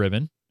red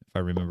ribbon, if I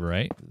remember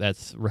right.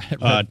 That's red.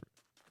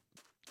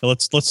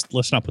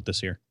 Let's not put this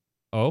here.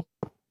 Oh.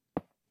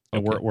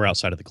 Okay. We're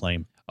outside of the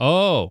claim.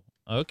 Oh,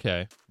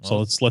 okay.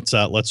 Well, so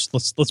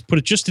let's put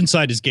it just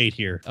inside his gate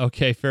here.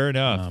 Okay, fair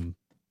enough.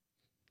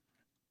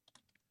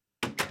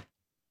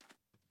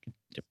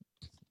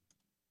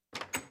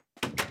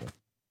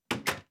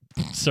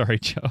 Sorry,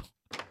 Joe.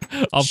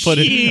 I'll put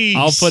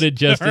it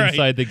just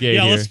inside the gate.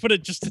 Yeah, here. Let's put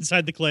it just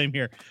inside the claim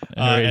here.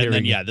 And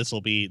then this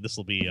will be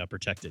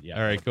protected. Yeah.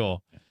 All right,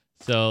 cool.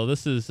 So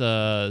this is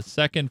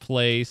second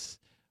place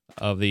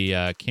of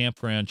the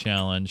campground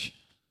challenge.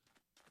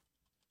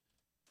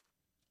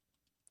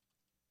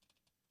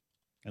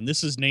 And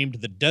this is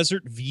named the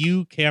Desert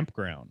View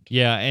Campground.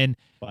 Yeah, and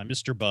by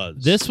Mr.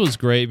 Buzz. This was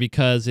great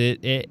because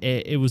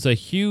it was a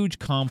huge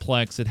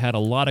complex. It had a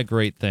lot of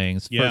great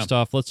things. Yeah. First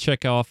off, let's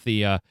check off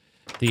the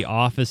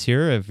office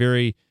here. A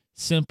very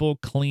simple,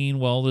 clean,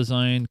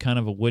 well-designed kind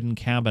of a wooden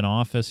cabin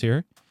office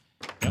here.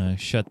 Yep.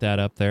 Shut that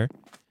up there.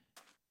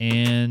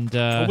 And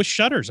with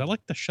shutters. I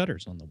like the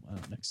shutters on the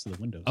next to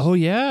the windows. Oh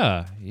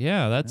yeah,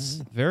 that's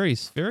very,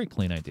 very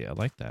clean idea. I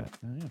like that.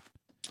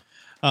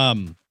 Yeah.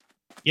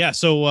 Yeah,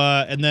 so,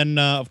 and then,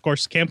 of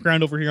course,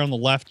 campground over here on the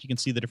left, you can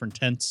see the different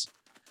tents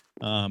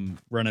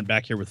running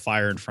back here with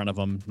fire in front of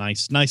them.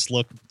 Nice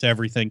look to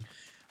everything.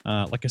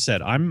 Like I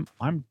said, I'm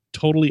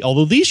totally,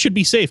 although these should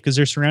be safe because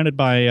they're surrounded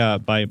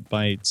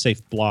by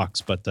safe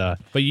blocks, but the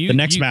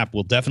next map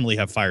will definitely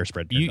have fire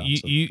spread.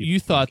 You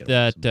thought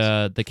that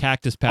the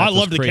cactus patch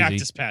was crazy. The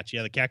cactus patch.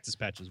 Yeah, the cactus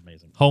patch is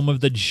amazing. Home of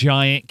the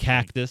giant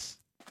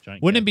cactus.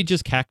 Wouldn't it be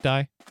just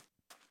cacti?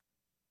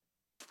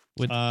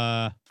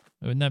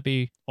 Wouldn't that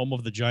be home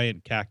of the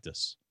giant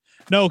cactus?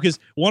 No, because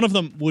one of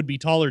them would be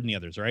taller than the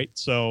others, right?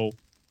 So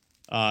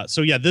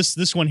yeah,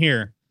 this one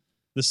here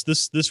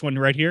This one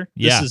right here.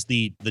 Yeah.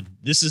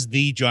 This is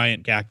the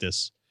giant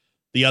cactus.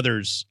 The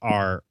others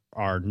are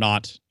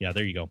not. Yeah,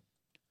 there you go.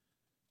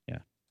 Yeah.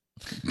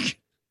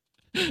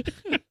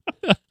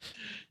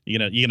 you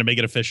gonna make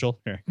it official?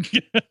 Here.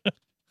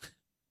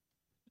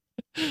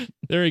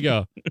 There you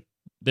go.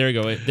 There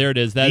you go. There it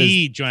is. That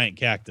the is giant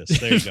cactus.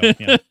 There you go.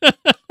 Yeah.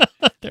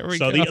 There we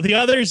So go. the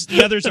others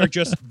are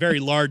just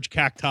very large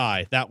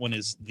cacti. That one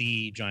is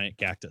the giant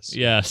cactus.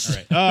 Yes.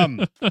 All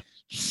right.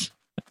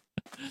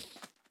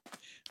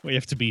 We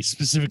have to be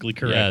specifically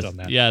correct on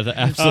that. Yeah,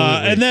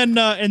 absolutely. And then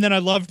I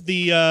loved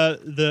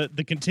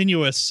the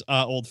continuous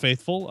Old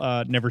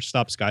Faithful never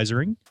stops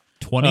geysering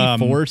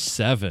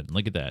 24/7.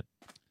 Look at that.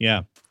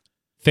 Yeah.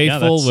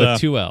 Faithful that's,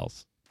 with 2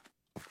 L's.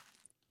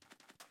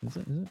 Is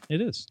it?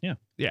 It is. Yeah.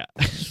 Yeah.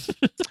 That's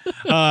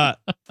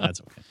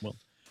okay. Well,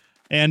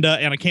 and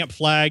a camp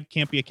flag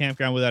can't be a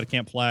campground without a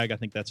camp flag. I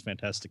think that's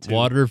fantastic too.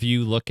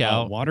 Waterview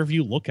Lookout.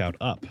 Waterview Lookout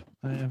up.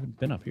 I haven't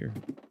been up here.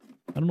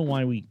 I don't know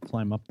why we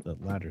climb up the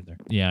ladder there.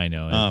 Yeah, I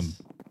know.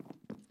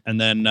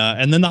 And then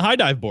the high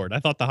dive board. I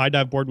thought the high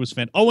dive board was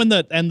fan. Oh, and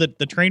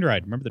the train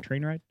ride. Remember the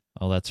train ride?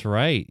 Oh, that's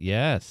right.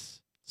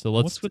 Yes. So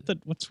what's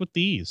with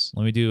these?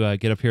 Let me do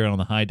get up here on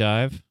the high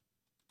dive.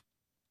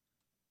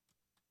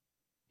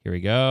 Here we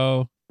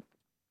go.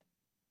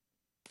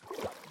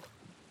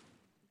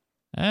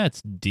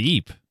 That's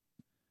deep.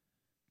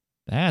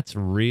 That's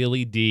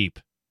really deep.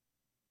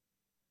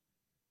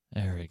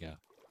 There we go.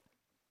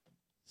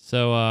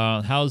 So,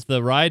 how's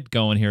the ride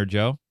going here,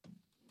 Joe?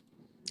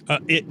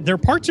 There are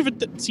parts of it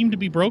that seem to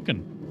be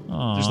broken.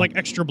 Aww. There's like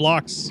extra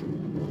blocks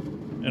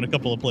in a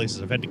couple of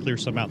places. I've had to clear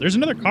some out. There's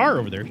another car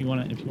over there if you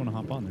want to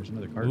hop on. There's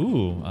another car.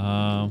 Ooh,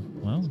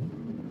 well.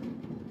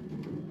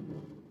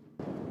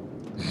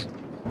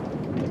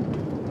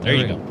 There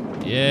you go.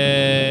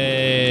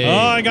 Yay! Oh,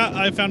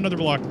 I found another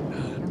block. I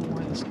don't know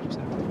why this keeps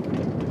happening.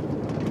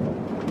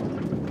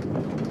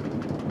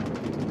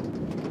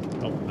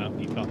 Oh, no,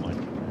 you caught mine.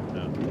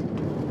 No.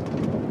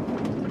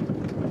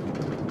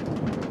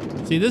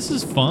 See, this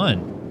is fun.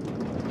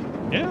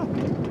 Yeah.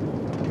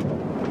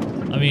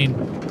 I mean,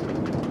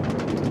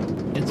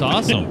 it's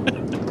awesome.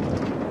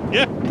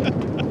 Yeah.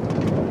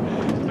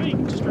 Oh, you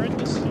can just ride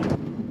this.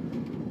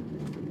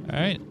 All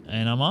right,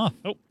 and I'm off.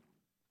 Oh.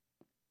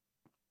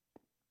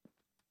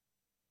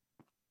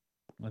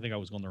 I think I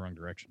was going the wrong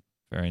direction.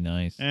 Very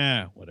nice.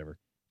 Whatever.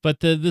 But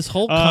this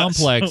whole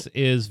complex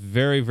is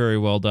very, very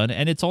well done,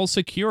 and it's all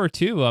secure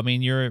too. I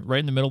mean, you're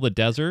right in the middle of the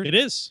desert. It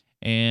is.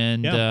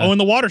 And yeah. And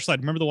the water slide.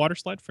 Remember the water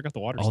slide? Forgot the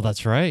water slide. Oh,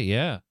 that's right.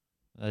 Yeah.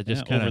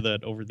 Just kind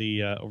of over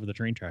the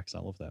train tracks. I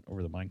love that.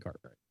 Over the minecart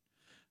ride.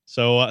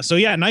 So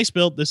yeah, nice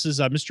build. This is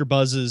Mr.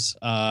 Buzz's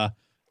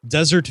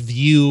Desert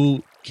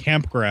View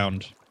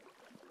campground.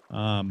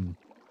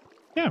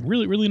 Yeah,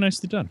 really, really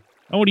nicely done.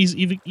 Oh, and he's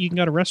even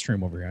got a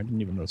restroom over here. I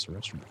didn't even notice a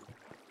restroom before.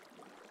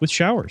 With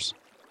showers.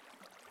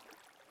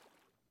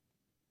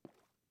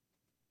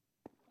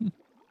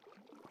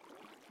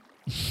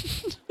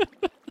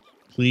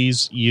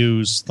 Please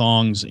use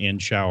thongs in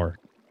shower.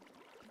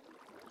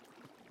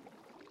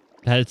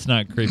 That's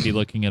not creepy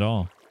looking at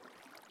all.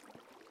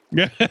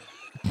 Yeah.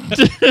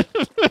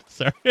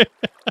 Sorry.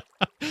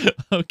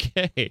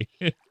 Okay.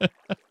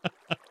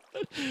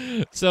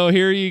 So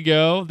here you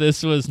go.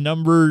 This was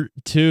number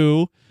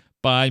 2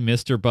 by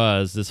Mr.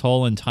 Buzz. This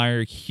whole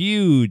entire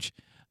huge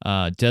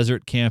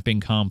desert camping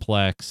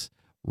complex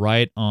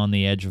right on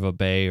the edge of a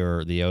bay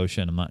or the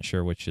ocean. I'm not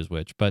sure which is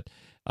which, but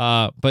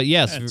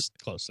yes, it's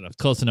close enough.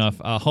 Close enough.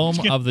 Home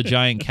of the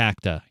giant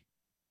cacti.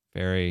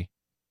 Very,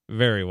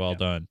 very well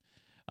done.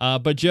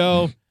 But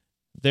Joe,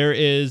 there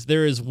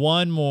is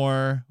one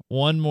more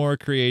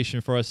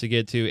creation for us to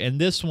get to, and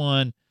this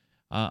one,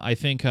 I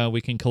think we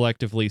can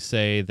collectively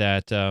say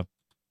that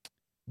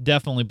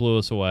definitely blew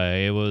us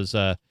away. It was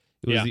the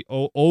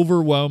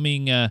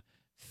overwhelming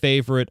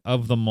favorite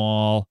of them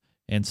all,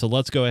 and so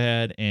let's go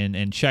ahead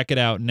and check it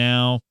out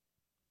now.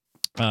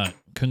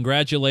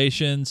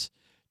 Congratulations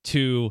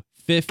to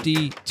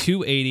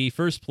 50-280,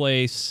 first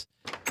place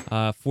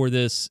for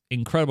this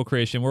incredible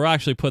creation. We'll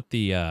actually put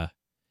the.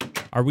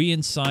 Are we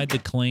inside the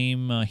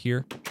claim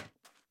here?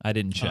 I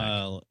didn't check.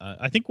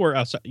 I think we're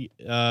outside.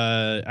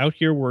 Out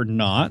here, we're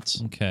not.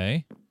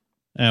 Okay.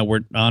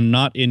 We're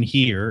not in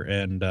here,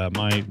 and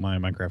my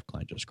Minecraft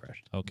client just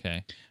crashed.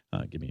 Okay.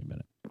 Give me a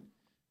minute.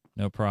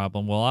 No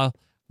problem. Well,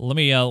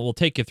 we'll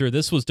take you through.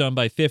 This was done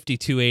by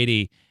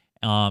 50-280,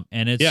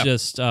 and it's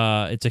just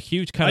it's a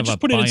huge kind of. I just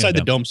put it inside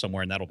the dome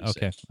somewhere, and that'll be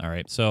okay. safe. All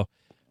right. So, I'm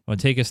gonna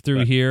take us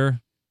through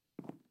here.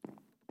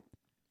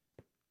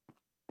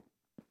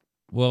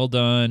 Well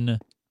done,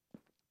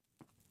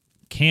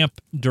 Camp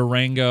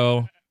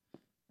Durango,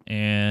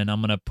 and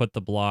I'm gonna put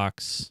the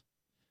blocks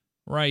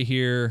right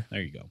here.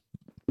 There you go.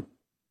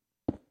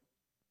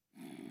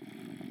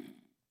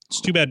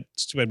 It's too bad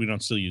we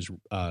don't still use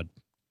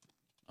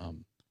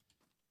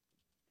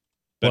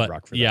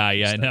Bedrock for that. Yeah,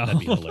 I know. That'd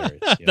be hilarious.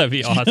 Yeah. That'd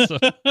be awesome.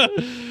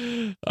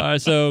 All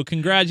right, so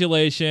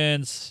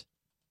congratulations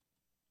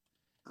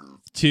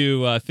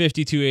to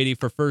 50-280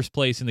 for first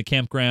place in the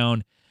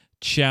campground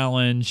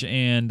challenge,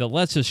 and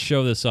let's just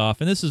show this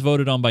off. And this is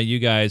voted on by you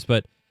guys,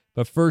 but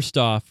first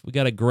off, we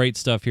got a great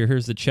stuff here.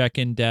 Here's the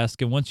check-in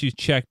desk, and once you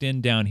checked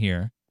in down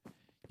here,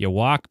 you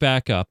walk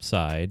back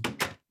upside,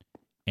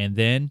 and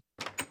then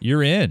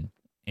you're in,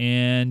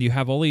 and you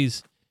have all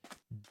these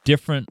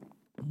different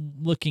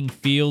looking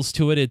feels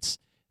to it.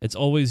 It's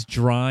always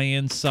dry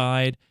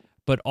inside,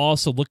 but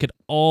also look at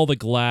all the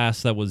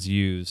glass that was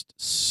used.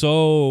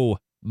 So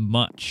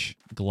much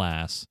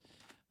glass.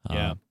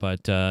 Yeah.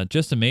 But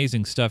just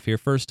amazing stuff here.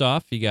 First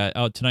off, you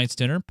got tonight's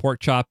dinner, pork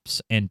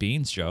chops and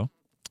beans, Joe.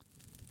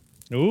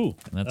 Ooh,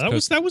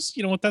 that was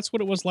you know what, that's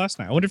what it was last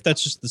night. I wonder if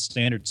that's just the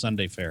standard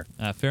Sunday fare.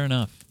 Fair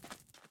enough.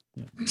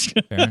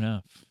 Fair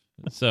enough.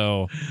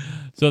 So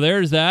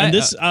there's that. And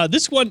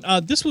this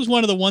was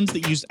one of the ones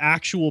that used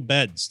actual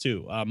beds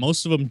too.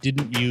 Most of them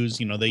didn't use,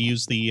 they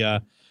used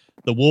the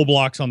wool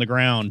blocks on the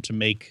ground to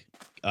make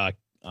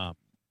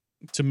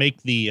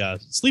the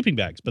sleeping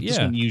bags, but this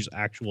one used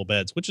actual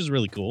beds, which is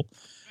really cool.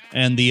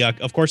 And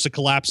of course, the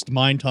collapsed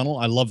mine tunnel.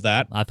 I love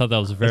that. I thought that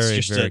was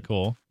very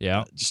cool.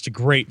 Yeah, just a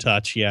great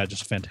touch. Yeah,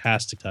 just a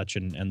fantastic touch.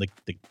 And the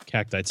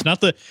cacti. It's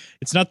not the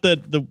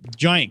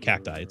giant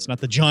cacti. It's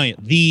not the giant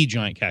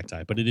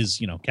cacti, but it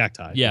is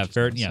cacti. Yeah,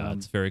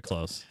 it's very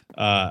close.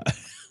 But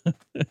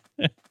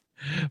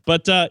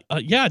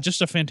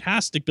just a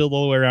fantastic build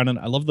all the way around, and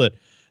I love the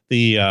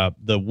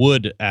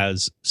wood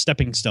as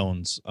stepping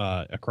stones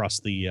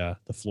across the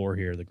floor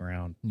here, the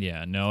ground.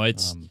 Yeah, no,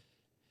 it's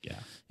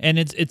and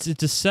it's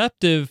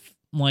deceptive,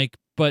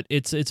 but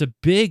it's a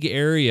big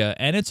area,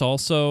 and it's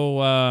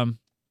also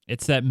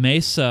it's that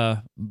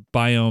mesa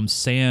biome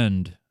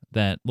sand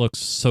that looks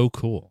so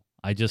cool.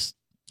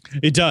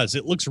 It does.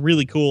 It looks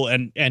really cool,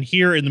 and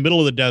here in the middle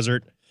of the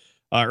desert,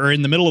 or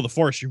in the middle of the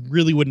forest, you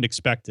really wouldn't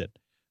expect it.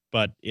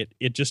 But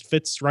it just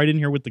fits right in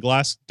here with the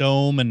glass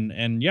dome, and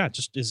it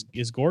just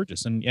is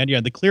gorgeous. And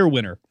the clear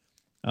winner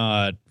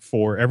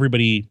for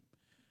everybody.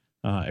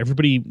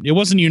 It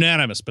wasn't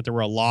unanimous, but there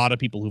were a lot of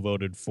people who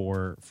voted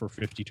for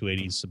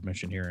 5280's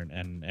submission here,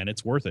 and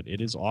it's worth it. It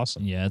is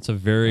awesome. Yeah, it's a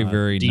very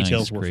very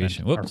details nice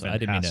creation. Whoops, I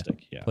didn't mean to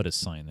put a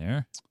sign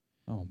there.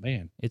 Oh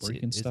man, it's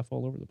breaking stuff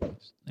all over the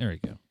place. There we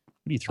go.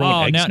 What are you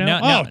throwing eggs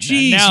now?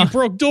 Geez, now, you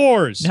broke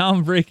doors. Now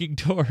I'm breaking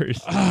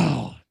doors.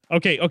 Oh.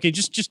 Okay,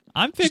 just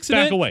I'm fixing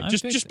back it. away.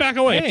 Just back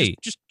away. Hey.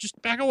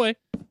 Just back away.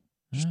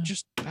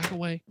 Just back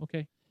away.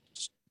 Okay.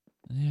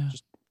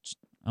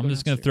 I'm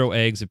just gonna throw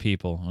eggs at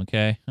people.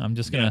 Okay, I'm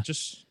just gonna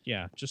just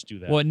do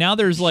that. Well, now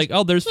there's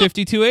there's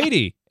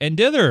 5280 and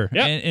dither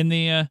in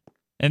the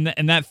and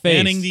that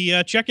face manning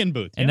the check-in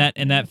booth and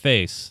that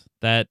face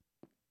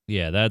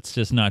that's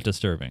just not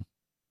disturbing.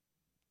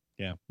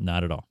 Yeah,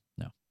 not at all.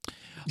 No.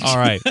 All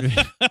right.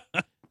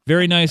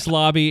 Very nice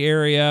lobby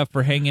area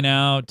for hanging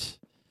out.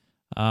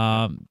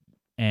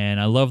 And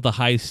I love the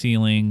high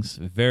ceilings.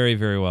 Very,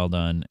 very well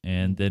done.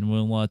 And then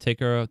we'll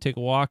take a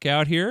walk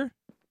out here.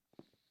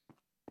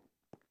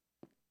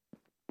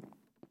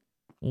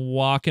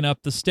 Walking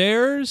up the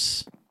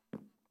stairs.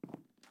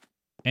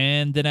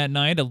 And then at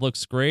night, it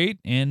looks great.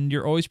 And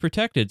you're always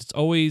protected. It's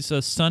always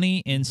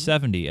sunny and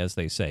 70, as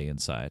they say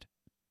inside.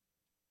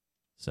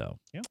 So,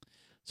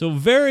 So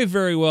very,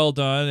 very well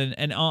done.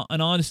 And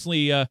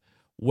honestly,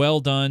 well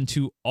done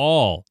to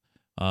all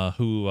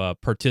who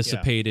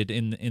participated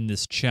in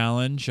this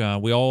challenge.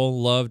 We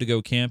all love to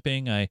go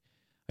camping. I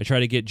try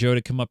to get Joe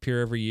to come up here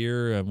every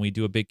year, and we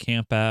do a big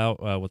camp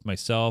out with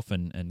myself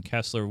and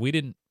Kessler. We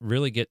didn't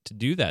really get to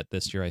do that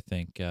this year, I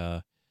think.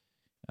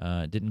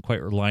 Didn't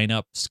quite line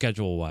up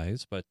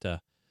schedule-wise, but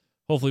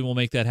hopefully we'll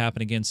make that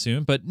happen again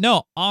soon. But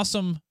no,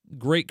 awesome,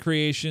 great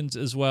creations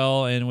as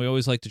well, and we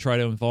always like to try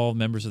to involve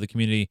members of the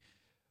community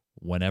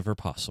whenever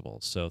possible.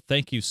 So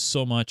thank you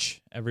so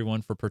much,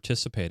 everyone, for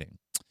participating.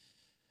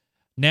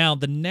 Now,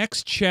 the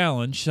next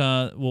challenge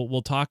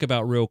we'll talk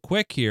about real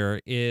quick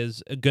here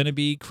is going to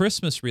be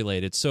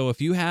Christmas-related. So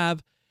if you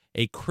have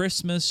a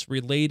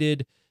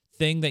Christmas-related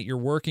thing that you're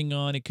working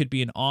on, it could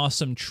be an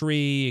awesome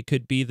tree, it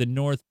could be the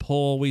North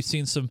Pole. We've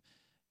seen some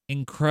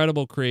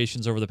incredible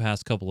creations over the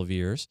past couple of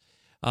years.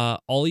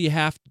 All you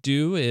have to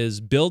do is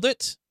build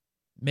it,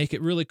 make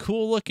it really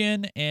cool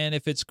looking, and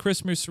if it's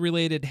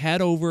Christmas-related,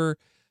 head over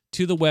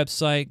to the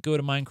website, go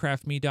to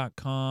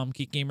minecraftme.com,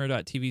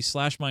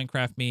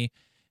 geekgamer.tv/minecraftme,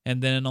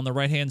 and then on the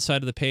right-hand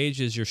side of the page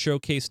is your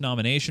showcase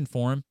nomination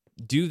form.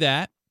 Do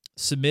that,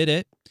 submit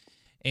it,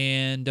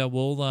 and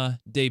we'll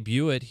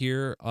debut it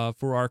here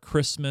for our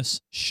Christmas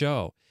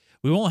show.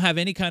 We won't have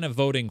any kind of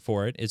voting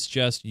for it. It's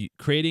just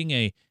creating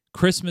a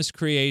Christmas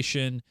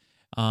creation,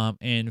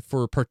 and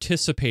for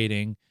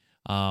participating,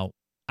 I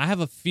have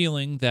a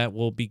feeling that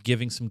we'll be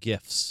giving some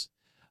gifts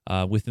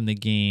within the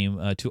game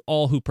to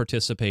all who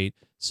participate.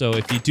 So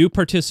if you do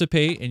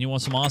participate and you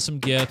want some awesome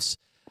gifts,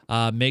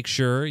 make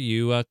sure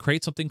you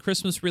create something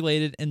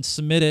Christmas-related and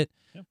submit it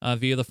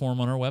via the form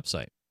on our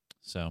website.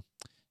 So,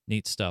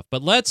 neat stuff.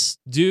 But let's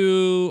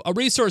do a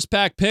resource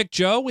pack pick,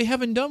 Joe. We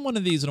haven't done one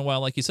of these in a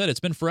while. Like you said, it's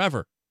been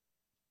forever,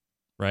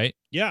 right?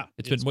 Yeah.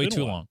 It's been way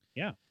too long.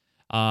 Yeah.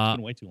 It's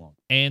been way too long.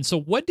 And so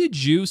what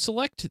did you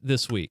select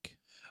this week?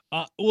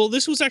 Well,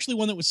 this was actually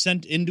one that was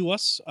sent into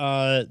us.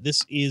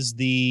 This is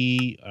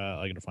the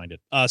I gotta find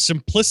it.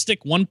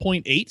 Simplistic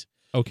 1.8.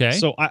 Okay.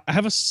 So I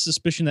have a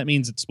suspicion that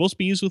means it's supposed to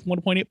be used with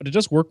 1.8, but it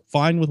does work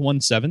fine with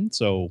 1.7.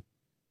 So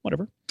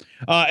whatever.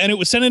 And it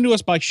was sent into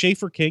us by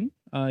Schaefer King.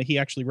 He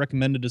actually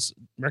recommended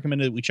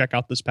that we check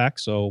out this pack.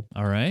 So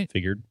all right,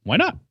 figured why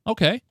not?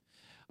 Okay.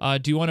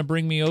 Do you want to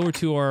bring me over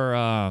to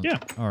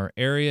our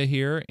area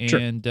here?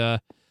 And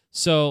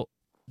so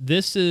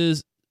this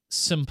is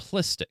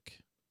simplistic.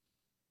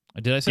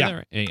 Did I say that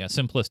right? Yeah,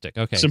 simplistic.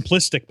 Okay.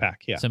 Simplistic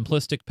pack, yeah.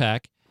 Simplistic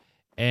pack.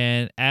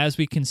 And as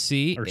we can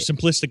see... Or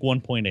simplistic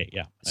 1.8,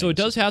 yeah. So it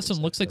does have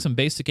looks like some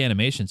basic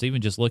animations.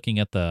 Even just looking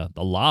at the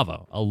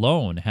lava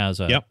alone has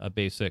a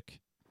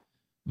basic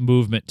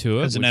movement to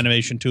it. Has an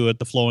animation to it,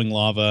 the flowing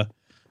lava.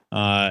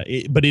 But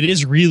it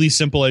is really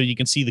simple. You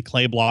can see the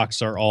clay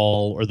blocks are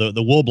all, or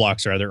the wool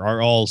blocks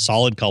are all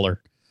solid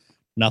color.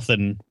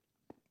 Nothing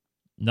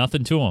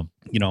to them.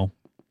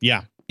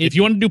 Yeah. If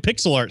you want to do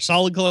pixel art,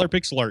 solid color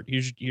pixel art,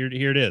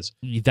 here it is.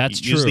 That's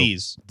true. Use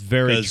these.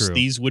 Very true.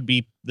 This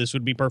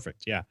would be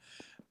perfect. Yeah.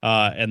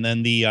 And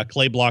then the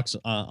clay blocks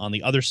on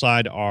the other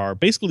side are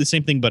basically the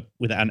same thing, but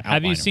with an outline.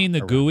 Have you seen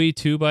the GUI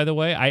too, by the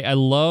way? I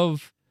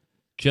love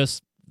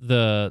just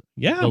the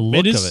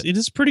look of it. It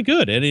is pretty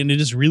good. And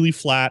it is really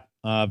flat.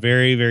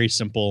 Very, very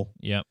simple.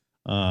 Yep.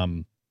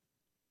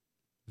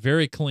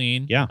 Very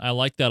clean. Yeah. I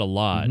like that a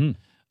lot.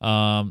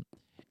 Mm-hmm.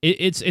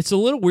 It's a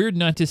little weird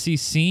not to see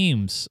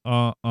seams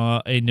on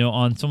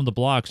some of the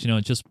blocks.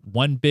 It's just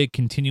one big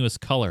continuous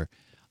color,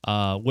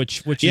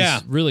 which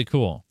is really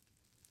cool.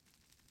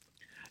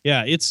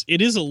 Yeah,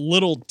 it is a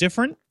little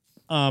different,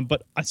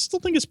 but I still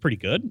think it's pretty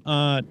good.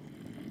 I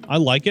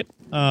like it.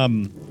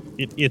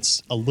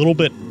 It's a little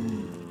bit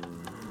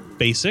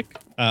basic.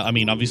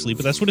 Obviously,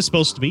 but that's what it's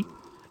supposed to be.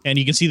 And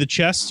you can see the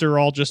chests are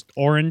all just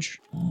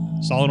orange,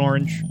 solid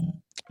orange.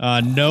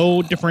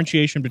 No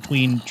differentiation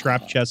between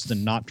trap chests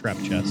and not trap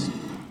chests.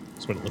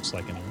 That's what it looks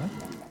like anyway.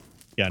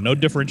 Yeah, no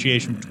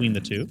differentiation between the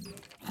two,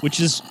 which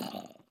is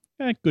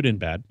good and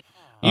bad.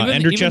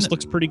 Ender chest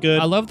looks pretty good.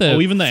 I love the...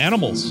 even the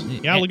animals.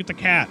 Yeah, look at the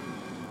cat.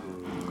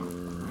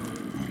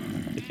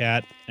 The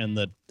cat and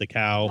the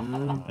cow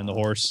and the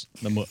horse.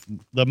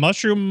 The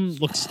mushroom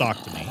looks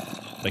stock to me.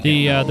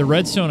 The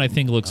redstone, I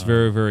think, looks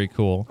very, very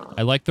cool.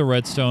 I like the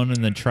redstone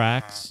and the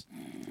tracks.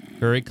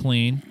 Very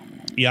clean.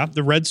 Yeah,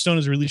 the redstone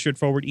is really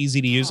straightforward,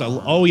 easy to use. I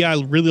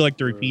really like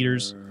the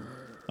repeaters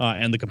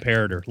and the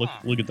comparator.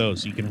 Look at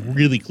those. You can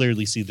really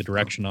clearly see the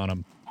direction on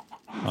them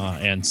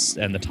and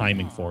the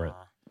timing for it.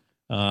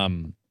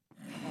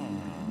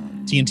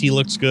 TNT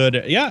looks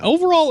good. Yeah,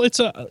 overall,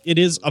 it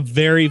is a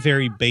very,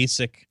 very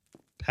basic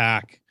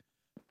pack,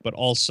 but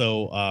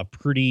also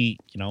pretty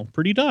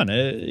done.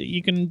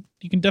 You can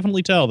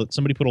definitely tell that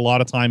somebody put a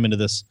lot of time into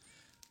this,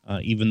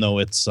 even though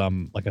it's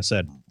like I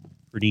said,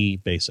 pretty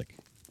basic.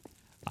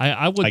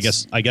 I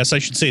guess I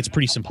should say it's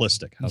pretty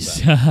simplistic.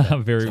 How's that?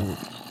 Very.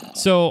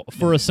 So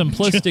for a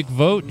simplistic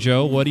vote,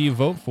 Joe, what do you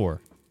vote for?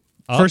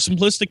 For a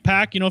simplistic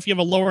pack, if you have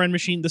a lower end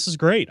machine, this is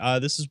great.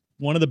 This is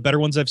one of the better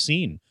ones I've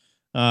seen.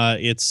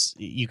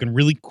 You can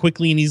really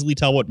quickly and easily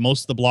tell what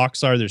most of the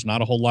blocks are. There's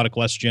not a whole lot of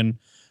question.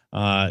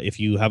 If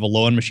you have a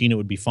low end machine, it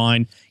would be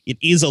fine. It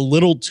is a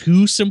little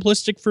too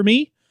simplistic for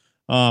me.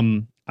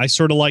 I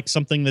sort of like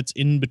something that's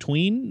in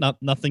between,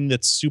 nothing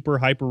that's super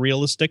hyper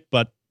realistic,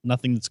 but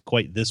nothing that's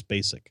quite this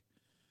basic.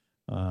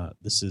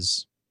 This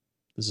is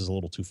a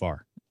little too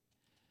far,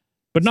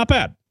 but not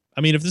bad.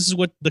 If this is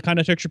what the kind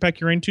of texture pack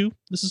you're into,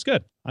 this is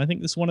good. I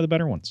think this is one of the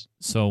better ones.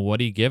 So what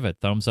do you give it?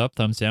 Thumbs up,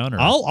 thumbs down? Or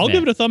I'll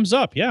give it a thumbs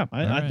up. Yeah,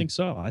 I think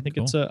so. I think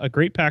it's a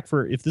great pack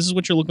for, if this is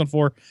what you're looking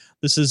for,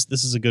 this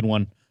is a good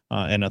one,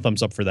 and a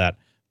thumbs up for that.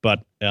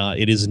 But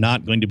it is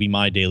not going to be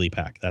my daily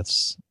pack.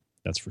 That's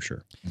for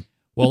sure.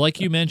 Well,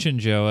 like you mentioned,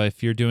 Joe,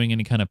 if you're doing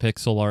any kind of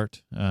pixel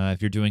art, if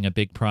you're doing a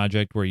big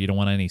project where you don't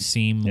want any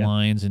seam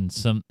lines and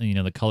some,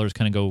 the colors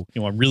kind of go...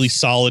 You want really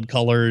solid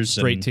colors.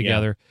 Straight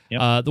together.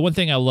 Yeah. The one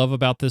thing I love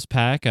about this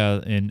pack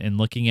and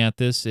looking at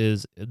this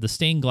is the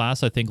stained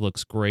glass, I think,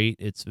 looks great.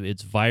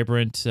 It's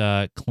vibrant,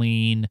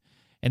 clean.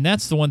 And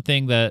that's the one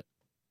thing that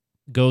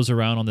goes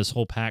around on this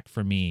whole pack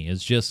for me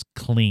is just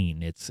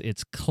clean.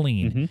 It's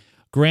clean. Mm-hmm.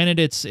 Granted,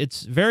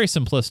 it's very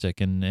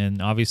simplistic,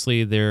 and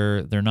obviously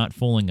they're not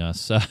fooling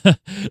us.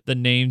 The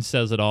name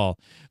says it all.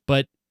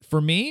 But for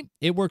me,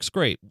 it works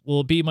great. Will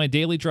it be my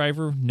daily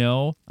driver?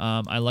 No.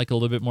 I like a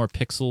little bit more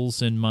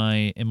pixels in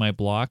my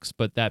blocks.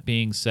 But that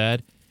being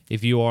said,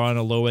 if you are on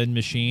a low-end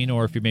machine,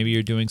 or if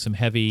you're doing some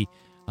heavy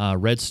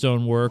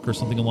redstone work or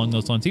something along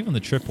those lines, even the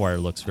tripwire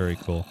looks very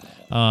cool.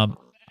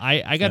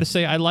 I got to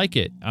say, I like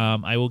it.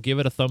 I will give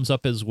it a thumbs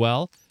up as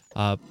well.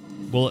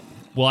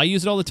 Will I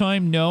use it all the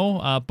time?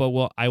 No,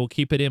 but I will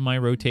keep it in my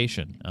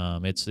rotation.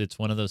 It's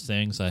one of those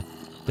things.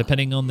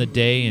 Depending on the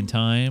day and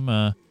time,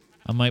 I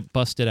might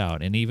bust it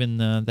out. And even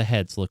the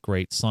heads look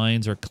great.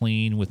 Signs are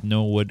clean with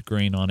no wood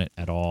grain on it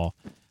at all.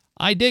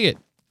 I dig it.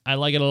 I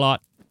like it a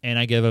lot, and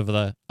I give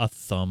it a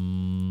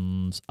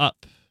thumbs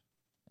up.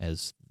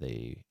 as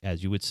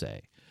you would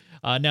say.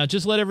 Now,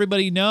 just let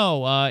everybody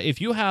know if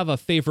you have a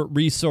favorite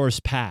resource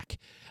pack,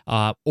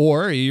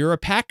 or you're a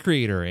pack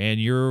creator and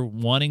you're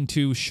wanting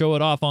to show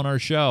it off on our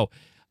show,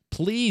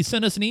 please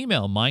send us an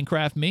email,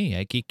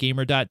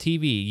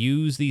 minecraftme@geekgamer.tv.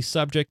 Use the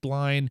subject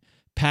line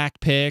pack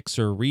picks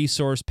or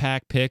resource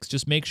pack picks.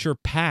 Just make sure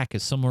pack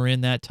is somewhere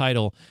in that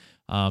title,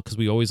 because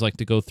we always like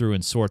to go through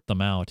and sort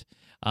them out.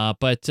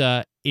 But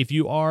if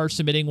you are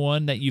submitting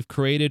one that you've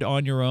created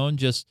on your own,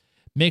 just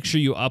make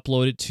sure you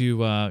upload it to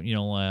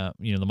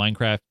the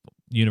Minecraft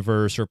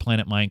universe or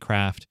Planet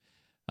Minecraft,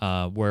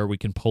 where we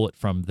can pull it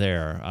from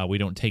there. We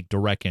don't take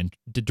direct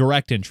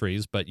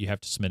entries, but you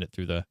have to submit it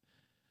through the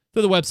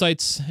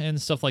websites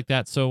and stuff like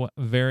that. So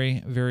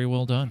very, very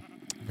well done.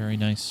 Very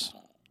nice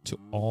to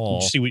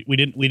all. See, we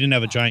didn't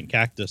have a giant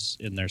cactus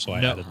in there, so I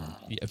added one.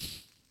 Yeah.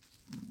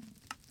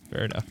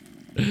 Fair enough.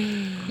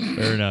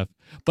 Fair enough.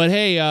 But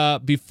hey,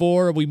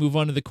 before we move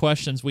on to the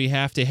questions, we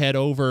have to head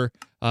over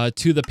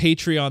to the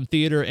Patreon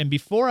Theater. And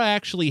before I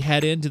actually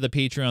head into the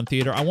Patreon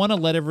Theater, I want to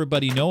let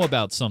everybody know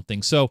about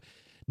something. So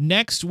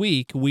next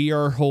week, we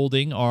are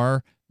holding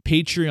our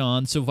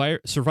Patreon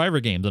Survivor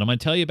Games. And I'm going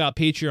to tell you about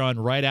Patreon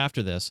right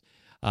after this.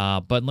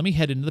 But let me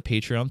head into the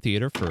Patreon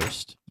Theater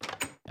first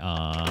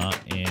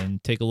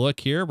and take a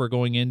look here. We're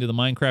going into the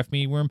Minecraft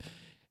meeting room.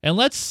 And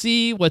let's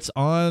see what's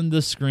on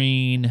the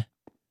screen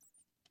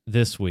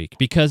this week,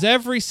 because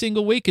every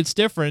single week it's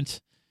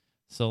different.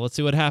 So let's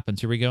see what happens.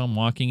 Here we go. I'm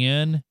walking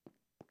in.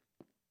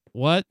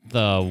 What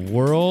the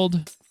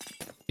world?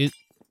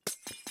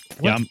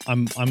 Yeah,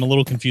 I'm a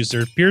little confused.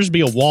 There appears to be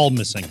a wall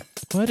missing.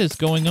 What is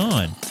going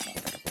on?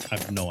 I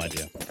have no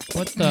idea.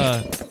 What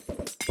the?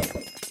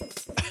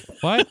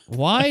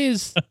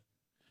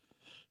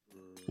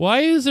 Why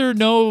is there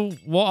no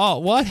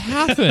wall? What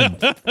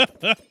happened?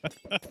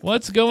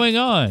 What's going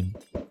on?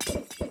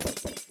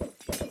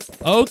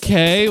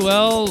 Okay,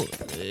 well,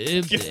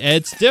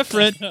 it's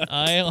different.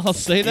 I'll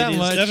say that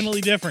much. It's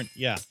definitely different.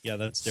 Yeah,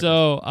 that's different.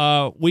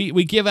 So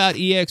we give out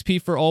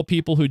EXP for all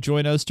people who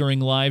join us during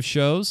live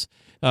shows.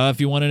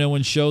 If you want to know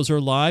when shows are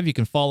live, you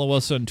can follow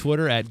us on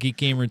Twitter at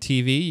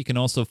GeekGamerTV. You can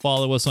also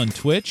follow us on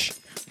Twitch,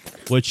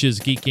 which is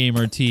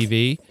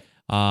GeekGamerTV.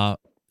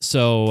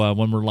 So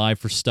when we're live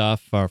for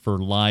stuff, for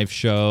live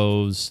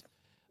shows,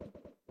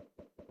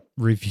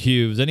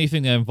 reviews,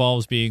 anything that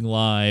involves being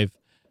live,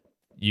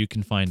 you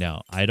can find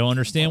out. I don't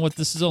understand what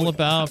this is all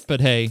about,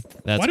 but hey,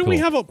 that's Why do we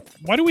have a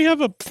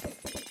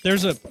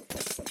there's a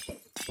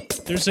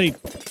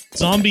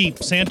zombie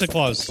Santa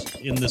Claus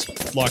in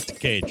this locked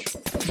cage?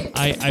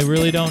 I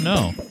really don't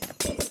know.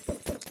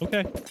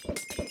 Okay.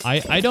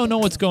 I don't know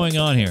what's going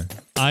on here.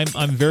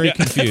 I'm very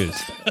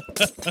confused.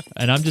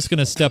 And I'm just going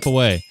to step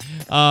away.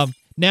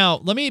 Now,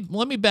 let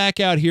me back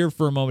out here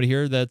for a moment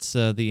here. That's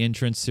the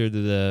entrance here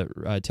to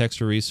the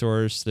Texture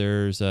Resource.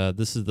 There's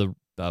this is the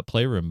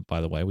playroom,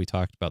 by the way. We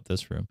talked about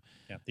this room.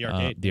 Yeah, the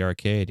arcade. The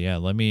arcade. Yeah.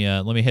 Let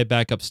me head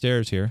back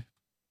upstairs here.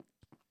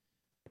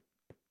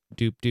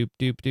 Doop doop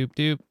doop doop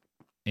doop.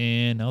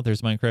 And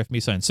there's Minecraft Me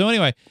sign. So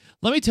anyway,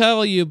 let me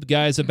tell you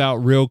guys about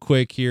real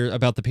quick here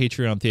about the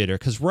Patreon Theater,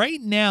 because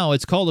right now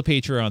it's called the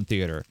Patreon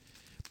Theater,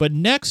 but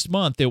next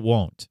month it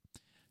won't.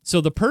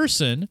 So the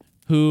person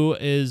who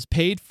is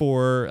paid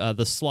for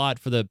the slot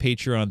for the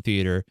Patreon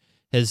Theater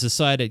has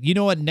decided, you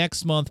know what,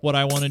 next month what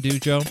I want to do,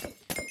 Joe?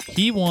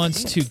 He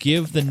wants to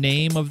give the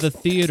name of the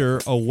theater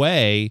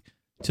away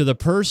to the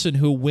person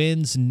who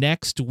wins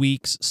next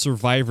week's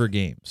Survivor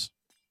Games.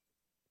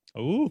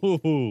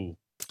 Ooh.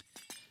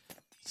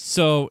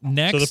 So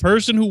the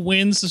person who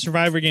wins the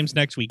Survivor Games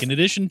next week, in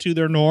addition to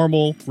their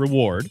normal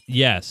reward,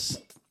 yes,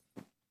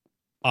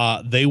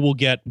 they will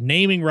get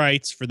naming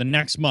rights for the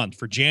next month,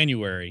 for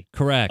January.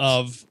 Correct.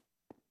 Of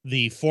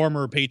the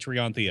former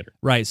Patreon Theater.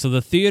 Right. So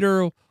the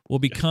theater will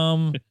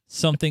become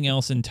something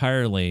else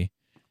entirely,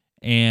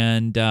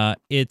 and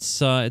it's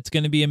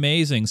going to be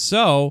amazing.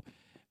 So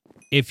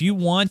if you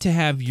want to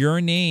have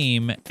your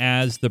name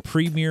as the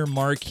premier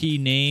marquee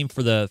name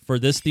for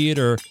this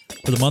theater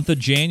for the month of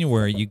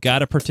January, you got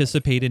to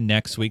participate in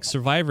next week's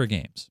Survivor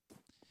Games.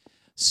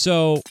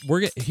 So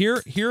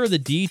here are the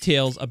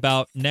details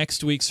about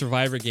next week's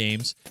Survivor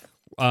Games.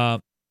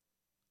 Are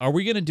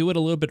we going to do it a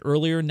little bit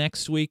earlier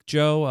next week,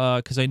 Joe?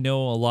 Because I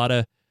know a lot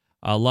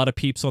of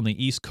peeps on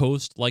the East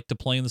Coast like to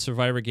play in the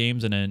Survivor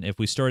Games, and then if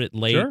we start it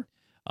late. Sure.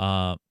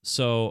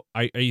 So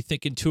are you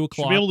thinking 2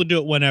 o'clock? Should be able to do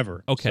it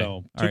whenever. Okay.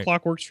 So 2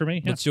 o'clock works for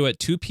me. Yeah. Let's do it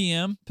 2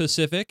 p.m.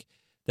 Pacific.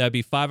 That'd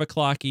be 5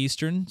 o'clock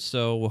Eastern.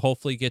 So we'll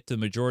hopefully get the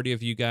majority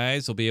of you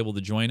guys will be able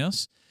to join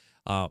us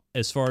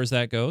as far as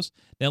that goes.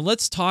 Now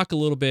let's talk a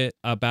little bit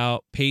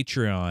about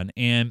Patreon.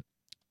 And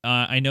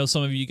I know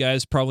some of you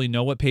guys probably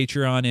know what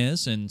Patreon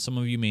is, and some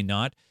of you may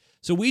not.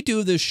 So we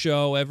do this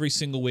show every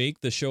single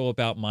week, the show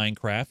about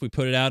Minecraft. We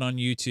put it out on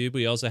YouTube.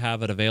 We also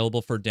have it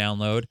available for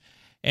download.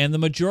 And the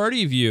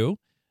majority of you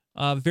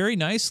very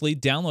nicely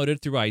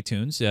downloaded through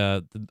iTunes.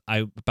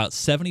 About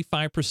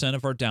 75%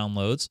 of our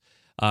downloads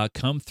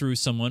come through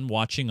someone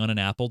watching on an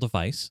Apple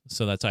device.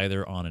 So that's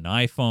either on an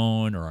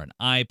iPhone or an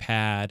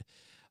iPad,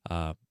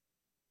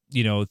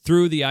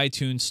 through the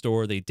iTunes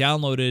store. They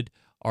downloaded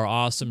our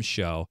awesome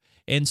show.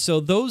 And so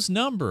those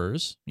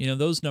numbers,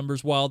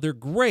 while they're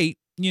great,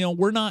 we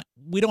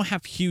don't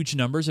have huge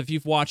numbers. If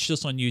you've watched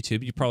us on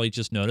YouTube, you probably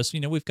just noticed,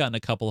 we've gotten a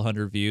couple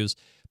hundred views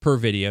per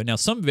video. Now,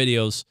 some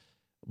videos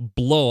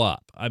blow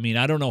up. I mean,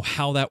 I don't know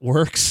how that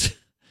works,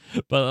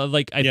 but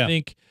I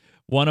think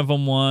one of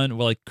them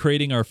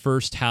creating our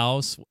first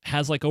house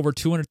has over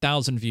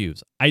 200,000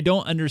 views. I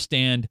don't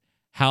understand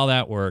how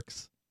that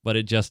works, but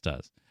it just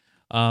does.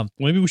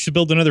 Maybe we should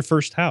build another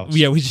first house.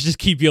 Yeah, we should just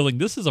keep yelling,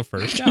 this is a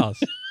first house.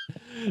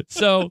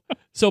 So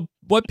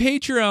what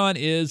Patreon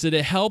is, it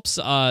helps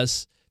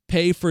us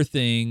pay for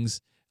things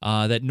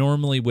that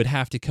normally would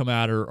have to come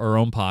out of our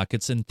own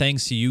pockets. And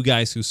thanks to you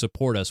guys who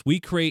support us, we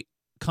create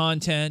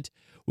content,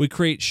 we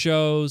create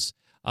shows.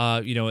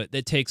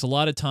 It takes a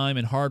lot of time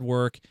and hard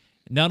work.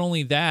 Not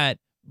only that,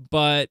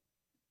 but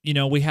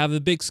we have a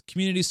big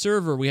community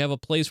server. We have a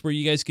place where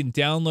you guys can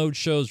download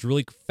shows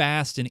really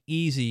fast and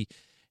easy.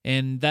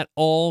 And that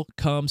all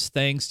comes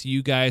thanks to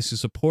you guys who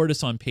support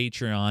us on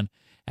Patreon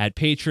at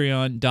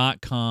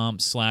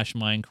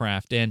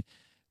patreon.com/Minecraft. And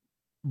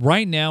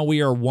right now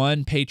we are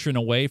one patron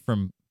away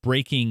from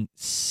breaking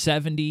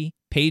 70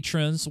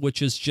 patrons,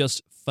 which is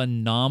just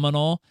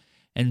phenomenal.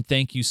 And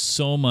thank you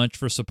so much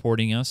for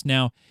supporting us.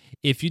 Now,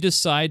 if you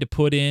decide to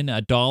put in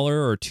 $1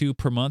 or $2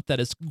 per month, that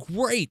is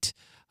great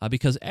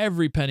because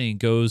every penny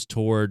goes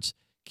towards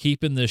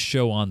keeping this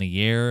show on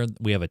the air.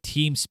 We have a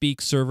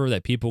TeamSpeak server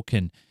that people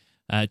can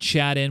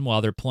chat in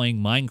while they're playing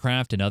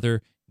Minecraft and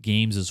other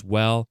games as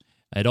well.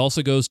 It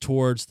also goes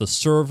towards the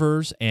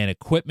servers and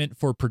equipment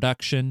for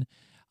production.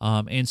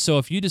 And so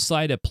if you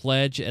decide to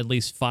pledge at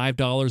least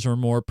 $5 or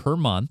more per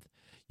month,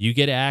 you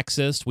get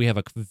access. We have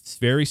a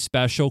very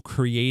special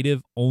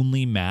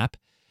creative-only map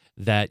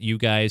that you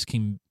guys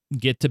can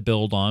get to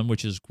build on,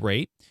 which is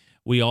great.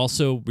 We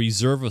also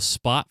reserve a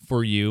spot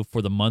for you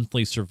for the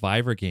monthly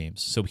Survivor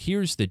games. So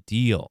here's the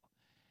deal.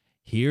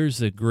 Here's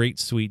the great,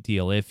 sweet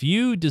deal. If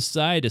you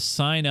decide to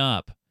sign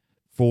up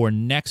for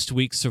next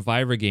week's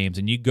Survivor games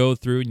and you go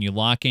through and you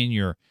lock in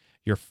your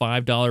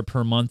 $5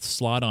 per month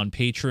slot on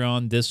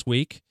Patreon this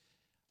week,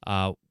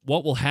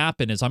 what will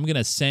happen is I'm going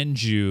to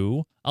send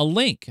you a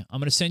link. I'm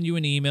going to send you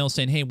an email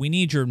saying, hey, we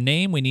need your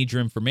name, we need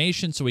your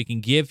information so we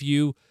can give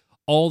you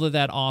all of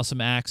that awesome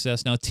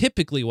access. Now,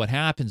 typically what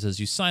happens is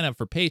you sign up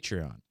for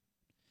Patreon,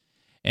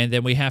 and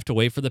then we have to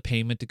wait for the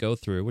payment to go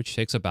through, which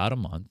takes about a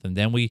month, and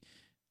then we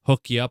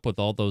hook you up with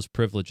all those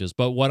privileges.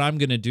 But what I'm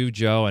going to do,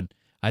 Joe, and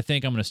I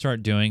think I'm going to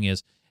start doing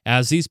is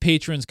as these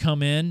patrons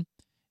come in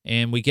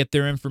and we get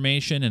their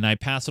information and I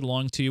pass it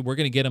along to you, we're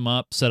going to get them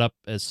set up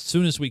as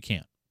soon as we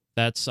can.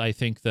 That's, I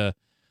think, the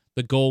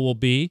goal will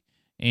be.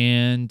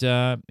 And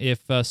if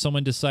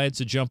someone decides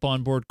to jump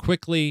on board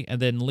quickly and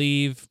then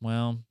leave,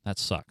 well, that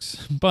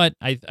sucks. But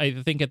I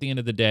think at the end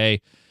of the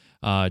day,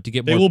 to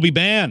get more... They will be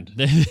banned.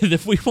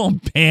 If we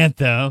won't ban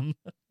them,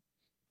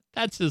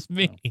 that's just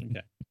mean. Oh,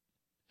 okay.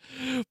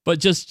 But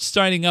just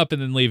signing up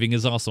and then leaving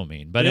is also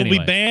mean. But They'll anyway.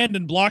 be banned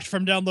and blocked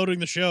from downloading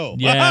the show.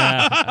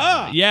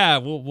 Yeah, yeah.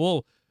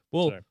 We'll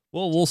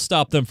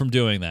stop them from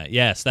doing that.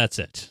 Yes, that's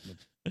it. Yes.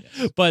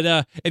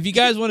 But if you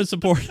guys want to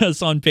support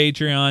us on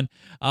Patreon,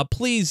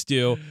 please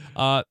do.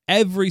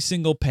 Every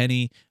single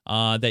penny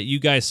that you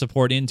guys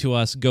support into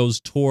us goes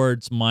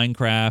towards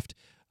Minecraft,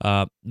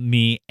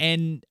 me,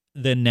 and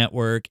the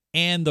network,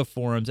 and the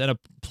forums, and a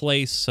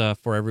place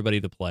for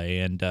everybody to play.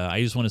 And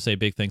I just want to say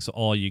big thanks to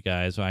all you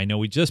guys. I know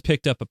we just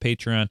picked up a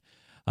Patreon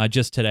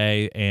just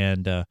today,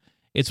 and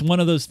it's one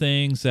of those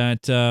things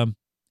that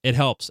it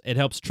helps. It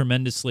helps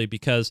tremendously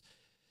because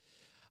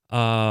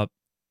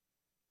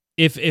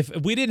if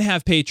we didn't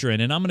have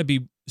Patreon, and I'm going to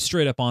be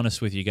straight up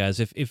honest with you guys,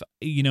 if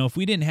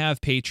we didn't have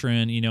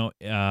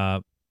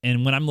Patreon,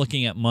 and when I'm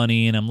looking at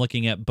money and I'm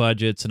looking at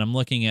budgets and I'm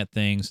looking at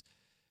things,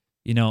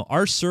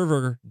 our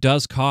server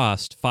does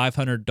cost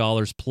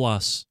 $500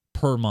 plus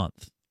per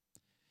month.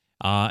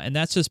 And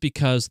that's just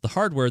because the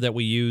hardware that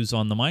we use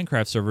on the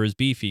Minecraft server is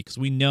beefy, because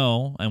we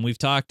know, and we've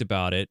talked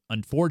about it,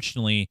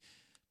 unfortunately,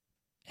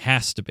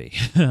 has to be,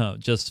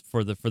 just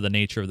for the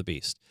nature of the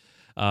beast.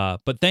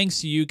 But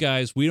thanks to you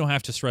guys, we don't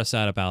have to stress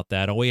out about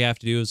that. All we have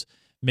to do is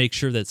make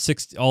sure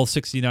that all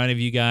 69 of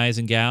you guys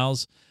and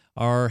gals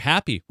are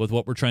happy with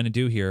what we're trying to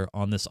do here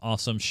on this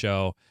awesome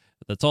show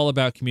that's all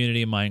about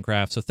community and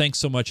Minecraft. So thanks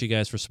so much, you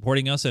guys, for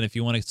supporting us. And if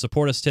you want to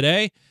support us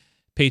today,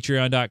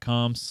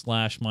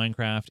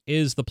 patreon.com/Minecraft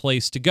is the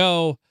place to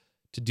go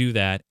to do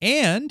that.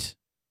 And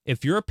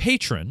if you're a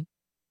patron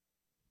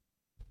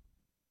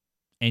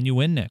and you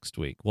win next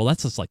week, well,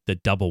 that's just like the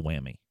double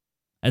whammy.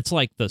 It's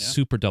like the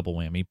super double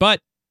whammy.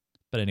 But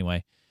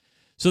anyway,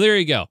 so there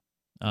you go.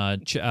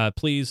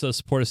 Please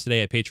support us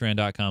today at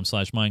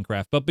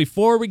patreon.com/Minecraft. But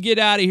before we get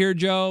out of here,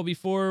 Joe,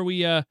 before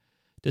we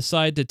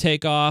decide to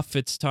take off,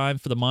 it's time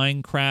for the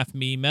Minecraft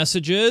Me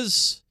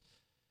messages.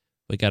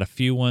 We got a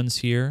few ones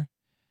here.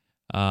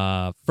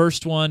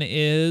 First one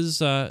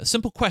is a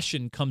simple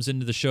question comes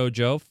into the show,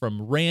 Joe,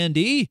 from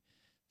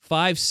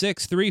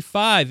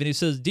Randy5635, and he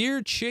says,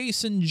 "Dear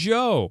Chase and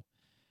Joe,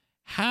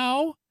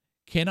 how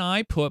can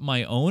I put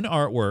my own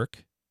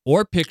artwork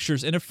or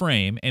pictures in a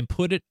frame and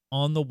put it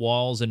on the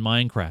walls in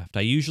Minecraft?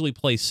 I usually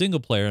play single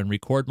player and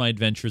record my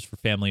adventures for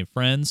family and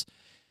friends.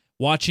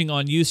 Watching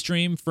on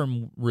Ustream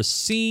from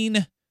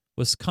Racine,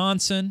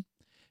 Wisconsin.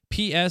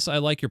 P.S. I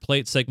like your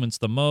plate segments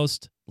the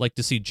most. Like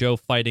to see Joe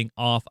fighting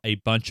off a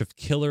bunch of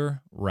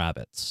killer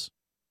rabbits.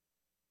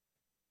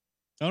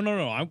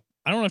 No. I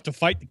don't have to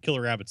fight the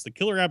killer rabbits. The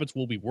killer rabbits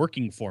will be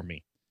working for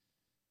me.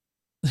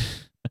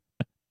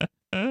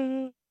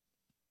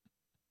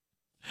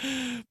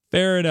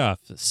 Fair enough.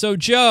 So,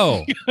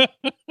 Joe,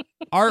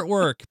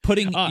 artwork,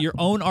 putting your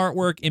own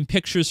artwork in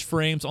pictures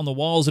frames on the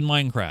walls in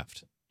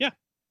Minecraft. Yeah.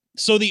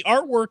 So the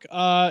artwork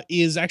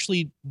is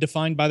actually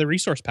defined by the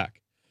resource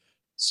pack.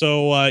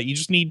 So you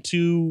just need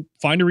to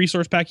find a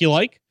resource pack you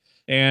like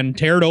and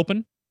tear it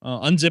open,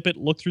 unzip it,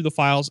 look through the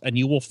files, and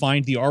you will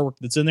find the artwork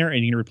that's in there,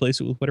 and you can replace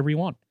it with whatever you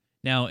want.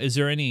 Now, is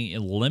there any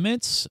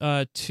limits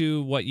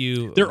to what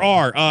you... There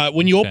are.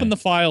 When you open the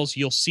files,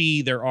 you'll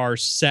see there are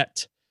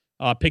set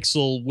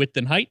pixel width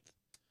and height,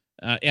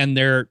 and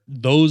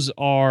those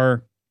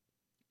are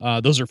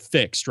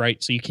fixed,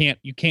 right? So you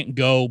can't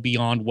go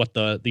beyond what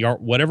the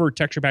art, whatever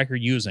texture pack you're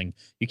using,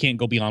 you can't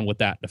go beyond what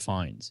that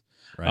defines.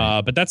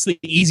 Right. But that's the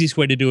easiest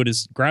way to do it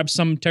is grab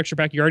some texture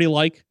pack you already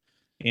like,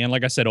 and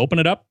like I said, open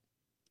it up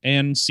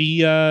and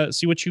see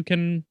what you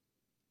can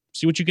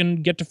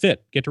get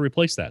to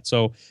replace that.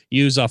 So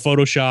use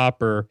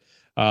Photoshop or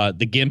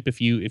the GIMP if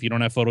you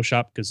don't have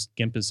Photoshop, because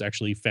GIMP is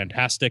actually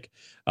fantastic.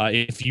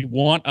 If you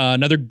want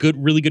another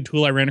really good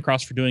tool I ran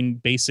across for doing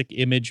basic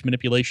image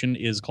manipulation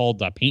is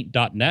called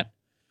Paint.net.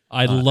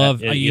 I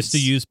used to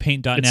use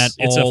Paint.net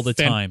all the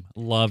time.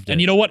 Loved it.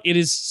 And you know what? It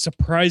is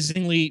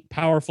surprisingly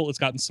powerful. It's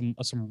gotten some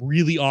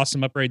really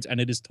awesome upgrades, and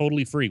it is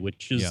totally free,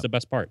 which is the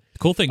best part. The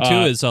cool thing,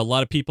 too, is a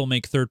lot of people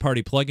make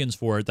third-party plugins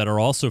for it that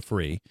are also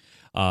free.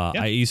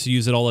 I used to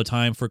use it all the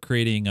time for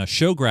creating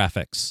show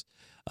graphics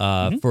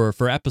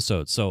for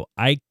episodes. So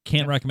I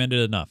can't recommend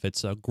it enough.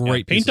 It's a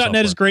great piece of software.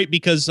 Paint.net is great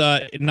because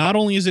not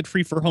only is it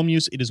free for home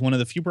use, it is one of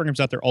the few programs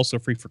out there also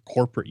free for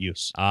corporate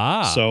use.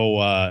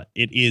 So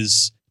it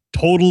is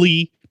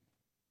totally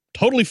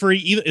free.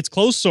 It's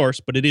closed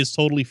source, but it is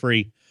totally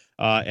free,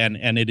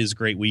 and it is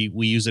great.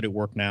 We use it at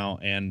work now,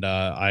 and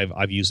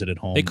I've used it at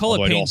home. They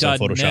call it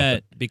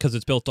Paint.net because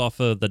it's built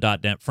off of the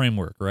 .NET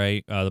framework,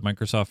 right? The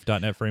Microsoft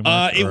 .NET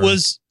framework.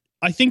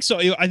 I think so.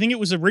 I think it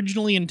was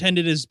originally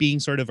intended as being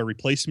sort of a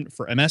replacement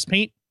for MS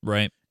Paint,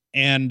 right?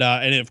 And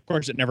of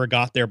course it never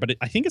got there. But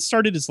I think it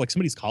started as like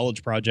somebody's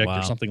college project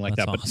or something like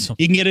that. Awesome.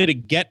 But you can get it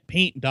at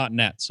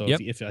getpaint.net. So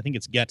if I think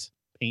it's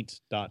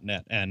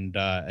getpaint.net, and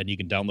you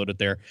can download it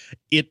there.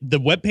 The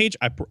webpage,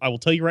 I will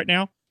tell you right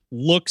now,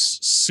 looks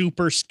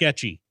super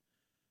sketchy.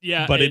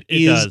 Yeah, but it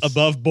is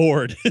above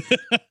board.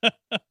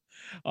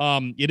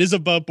 It is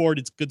above board.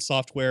 It's good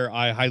software.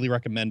 I highly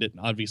recommend it.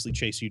 And obviously,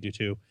 Chase, you do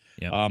too.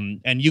 Yep.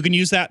 And you can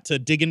use that to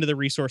dig into the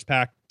resource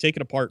pack, take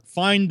it apart,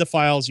 find the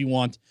files you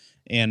want,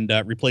 and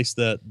replace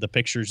the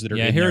pictures that are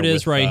in here there it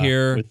is with,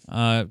 here.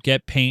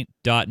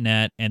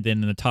 Getpaint.net, and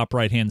then in the top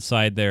right-hand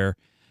side there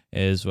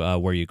is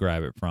where you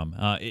grab it from.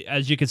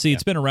 As you can see,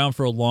 it's been around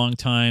for a long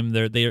time.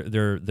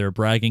 They're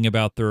bragging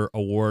about their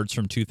awards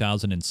from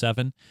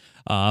 2007,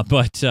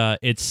 but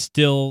it's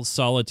still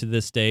solid to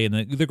this day.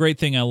 And the great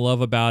thing I love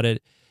about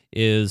it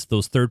is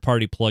those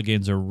third-party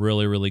plugins are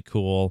really, really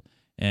cool,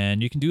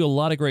 and you can do a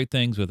lot of great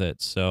things with it.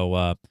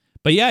 So,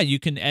 but yeah, you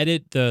can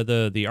edit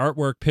the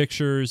artwork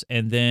pictures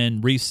and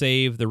then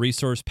resave the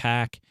resource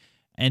pack,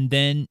 and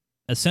then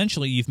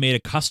essentially you've made a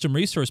custom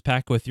resource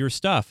pack with your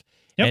stuff.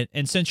 Yep.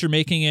 And since you're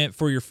making it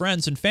for your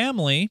friends and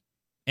family,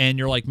 and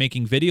you're like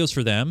making videos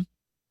for them,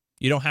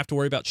 you don't have to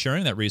worry about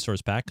sharing that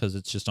resource pack because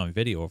it's just on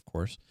video, of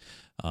course.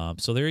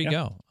 So there you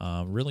go.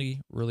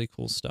 Really, really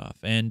cool stuff.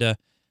 And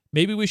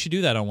maybe we should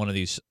do that on one of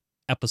these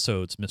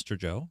episodes, Mr.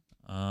 Joe.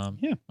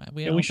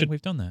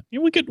 We've done that. Yeah,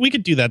 we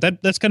could do that.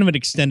 That's kind of an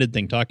extended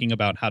thing, talking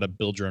about how to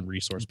build your own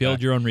resource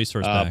pack. Your own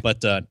resource pack.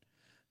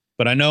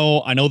 But I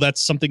know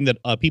that's something that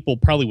people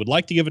probably would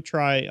like to give a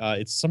try.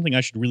 It's something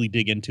I should really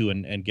dig into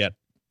and get,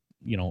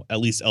 at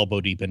least elbow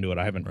deep into it.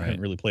 I haven't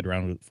really played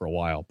around with it for a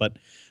while, but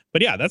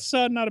yeah, that's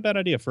not a bad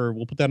idea.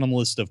 We'll put that on the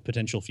list of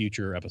potential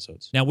future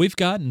episodes. Now, we've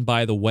gotten,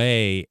 by the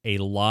way, a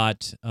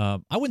lot, I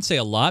wouldn't say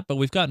a lot, but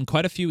we've gotten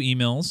quite a few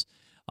emails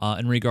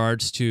in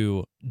regards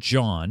to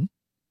John,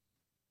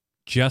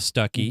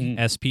 Justucky,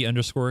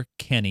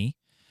 SP_Kenny.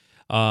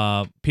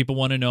 People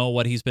want to know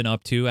what he's been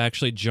up to.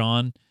 Actually,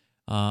 John,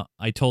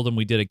 I told him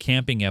we did a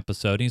camping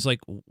episode, and he's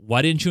like,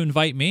 why didn't you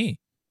invite me?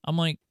 I'm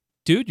like,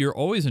 dude, you're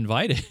always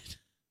invited.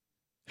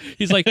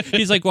 He's like,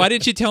 why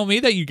didn't you tell me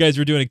that you guys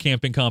were doing a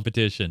camping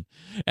competition?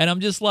 And I'm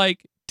just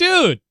like,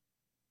 dude,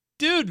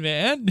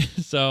 man.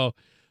 So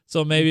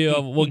maybe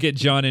we'll get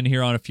John in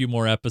here on a few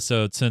more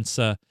episodes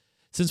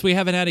since we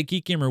haven't had a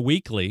Geek Gamer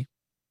Weekly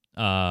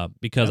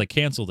because I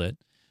canceled it.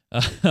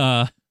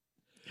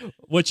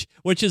 Which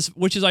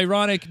is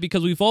ironic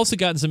because we've also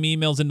gotten some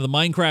emails into the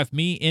Minecraft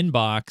Me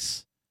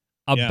inbox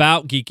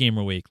about Geek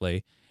Gamer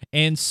Weekly.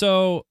 And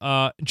so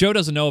Joe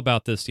doesn't know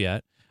about this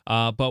yet.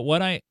 But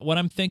what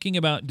I'm thinking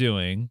about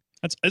doing.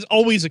 It's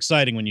always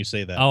exciting when you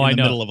say that. Oh, in I know.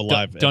 The middle of a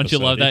live. Don't you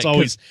love that? It's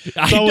always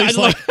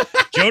like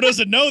Joe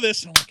doesn't know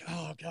this. I'm like,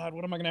 oh God,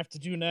 what am I gonna have to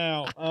do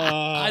now?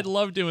 I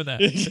love doing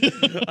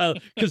that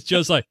because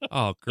Joe's like,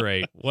 oh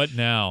great, what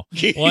now?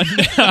 What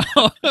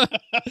now?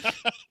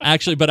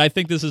 Actually, but I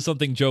think this is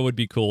something Joe would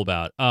be cool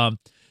about. I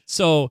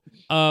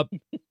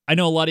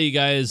know a lot of you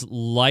guys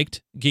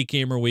liked Geek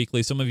Gamer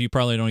Weekly. Some of you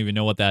probably don't even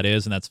know what that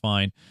is, and that's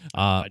fine.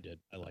 I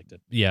did. I liked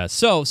it. Yeah.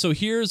 So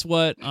here's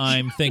what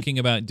I'm thinking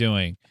about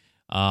doing.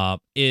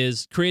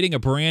 Is creating a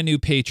brand new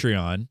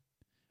Patreon,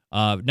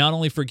 not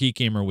only for Geek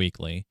Gamer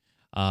Weekly,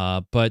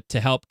 but to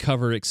help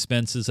cover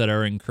expenses that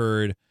are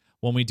incurred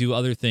when we do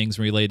other things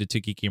related to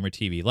Geek Gamer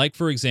TV. Like,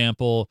 for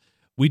example,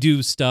 we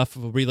do stuff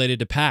related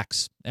to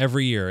PAX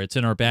every year. It's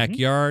in our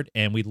backyard,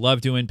 and we love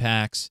doing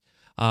PAX.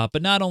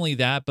 But not only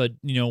that, but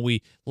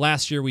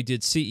last year we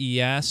did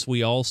CES.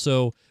 We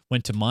also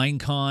went to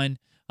Minecon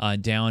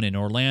down in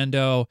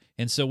Orlando,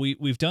 and so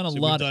we've done a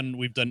lot.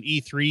 We've done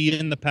E3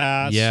 in the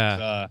past.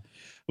 Yeah.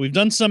 We've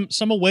done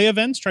some away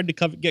events, tried to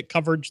get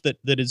coverage that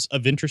is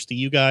of interest to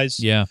you guys.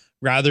 Yeah.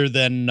 Rather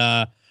than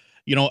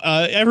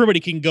everybody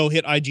can go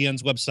hit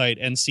IGN's website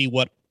and see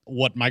what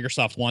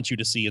Microsoft wants you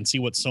to see and see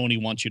what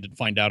Sony wants you to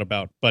find out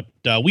about. But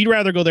we'd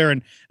rather go there,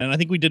 and I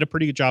think we did a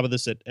pretty good job of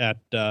this at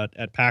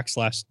PAX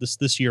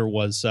this year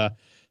was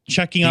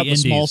checking out the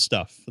small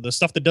stuff, the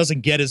stuff that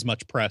doesn't get as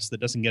much press, that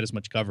doesn't get as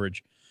much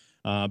coverage.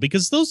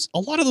 Because a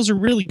lot of those are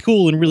really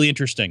cool and really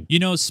interesting.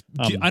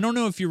 I don't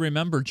know if you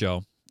remember,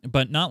 Joe,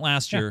 but not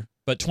last year,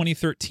 but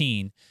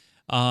 2013.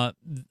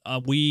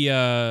 We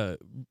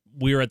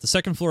were at the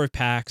second floor of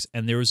PAX,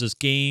 and there was this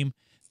game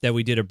that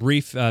we did a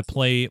brief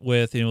play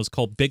with, and it was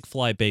called Big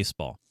Fly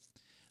Baseball.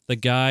 The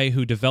guy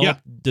who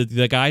developed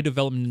the guy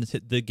developing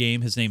the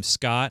game, his name's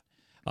Scott.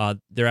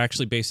 They're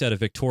actually based out of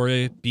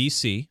Victoria,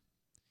 BC.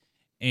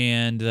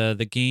 And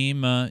the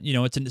game,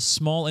 it's a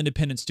small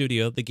independent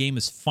studio. The game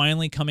is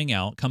finally coming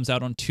out. Comes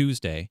out on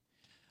Tuesday.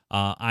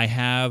 I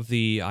have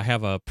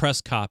a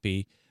press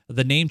copy.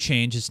 The name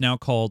change is now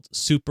called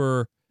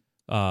Super.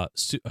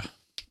 It's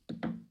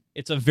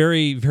a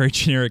very, very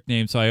generic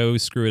name, so I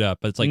always screw it up.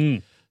 But it's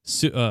like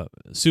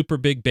Super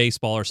Big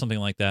Baseball or something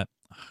like that.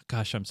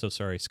 Gosh, I'm so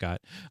sorry, Scott.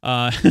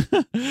 But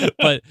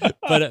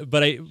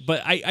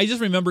I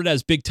just remembered it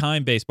as Big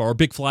Time Baseball or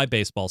Big Fly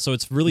Baseball. So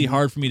it's really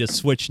hard for me to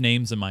switch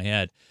names in my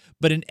head.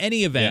 But in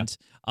any event,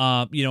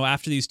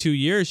 after these 2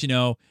 years,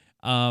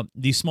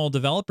 these small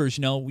developers,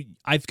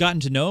 I've gotten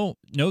to know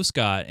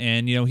Scott,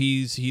 and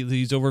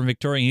he's over in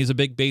Victoria, and he's a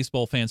big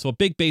baseball fan. So a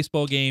big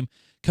baseball game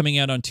coming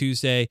out on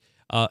Tuesday.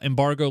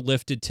 Embargo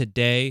lifted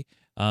today,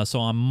 so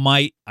I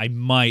might,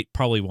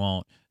 probably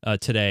won't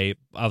today.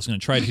 I was going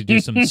to try to do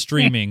some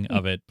streaming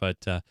of it,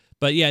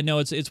 but yeah, no,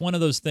 it's one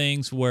of those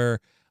things where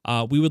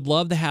we would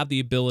love to have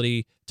the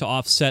ability to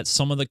offset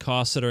some of the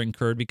costs that are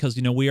incurred because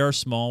we are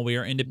small, we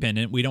are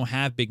independent, we don't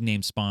have big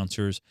name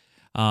sponsors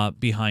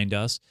behind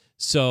us.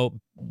 So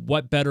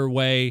what better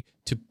way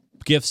to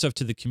give stuff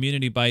to the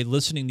community by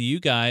listening to you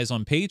guys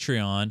on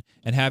Patreon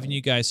and having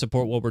you guys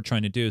support what we're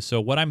trying to do.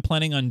 So what I'm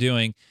planning on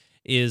doing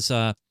is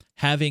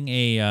having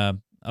a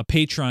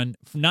Patreon,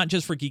 not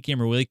just for Geek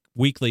Gamer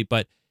Weekly,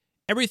 but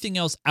everything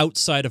else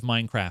outside of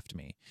Minecraft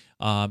Me.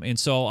 And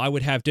so I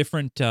would have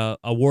different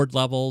award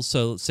levels.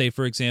 So say,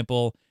 for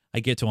example, I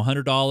get to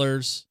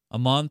 $100 a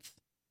month,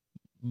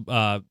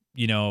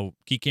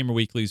 Geek Gamer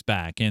Weekly's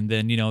back, and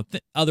then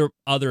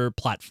other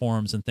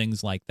platforms and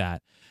things like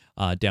that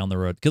down the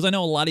road. Because I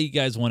know a lot of you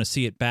guys want to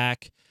see it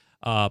back,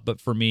 but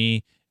for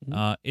me,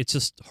 it's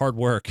just hard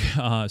work,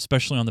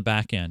 especially on the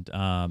back end,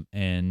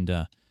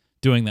 and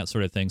doing that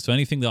sort of thing. So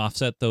anything to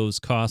offset those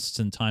costs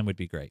and time would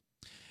be great.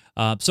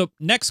 So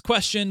next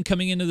question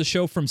coming into the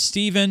show from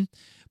Steven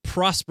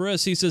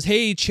Prosperous. He says,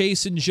 "Hey,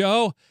 Chase and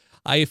Joe,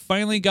 I have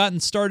finally gotten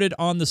started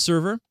on the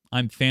server.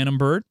 I'm Phantom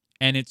Bird,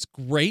 and it's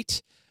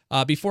great.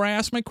 Before I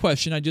ask my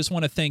question, I just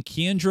want to thank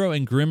Keandro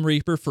and Grim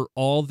Reaper for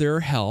all their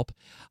help.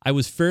 I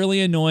was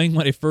fairly annoying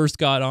when I first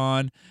got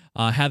on,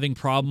 having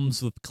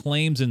problems with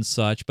claims and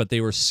such, but they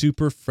were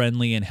super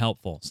friendly and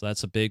helpful. So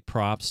that's a big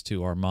props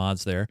to our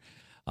mods there.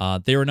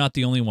 They were not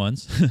the only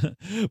ones,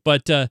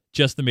 but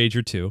just the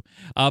major two.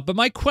 But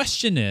my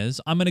question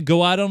is, I'm going to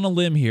go out on a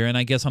limb here, and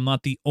I guess I'm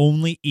not the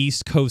only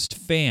East Coast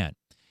fan.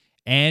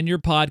 And your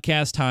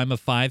podcast time of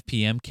 5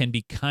 p.m. can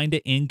be kind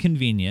of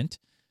inconvenient,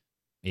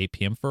 8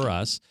 p.m. for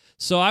us.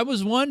 So I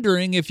was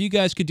wondering if you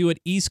guys could do an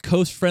East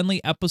Coast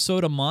friendly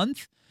episode a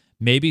month,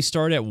 maybe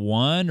start at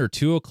 1 or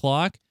 2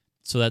 o'clock.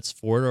 So that's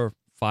 4 or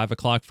 5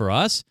 o'clock for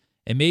us,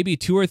 and maybe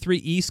 2 or 3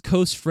 East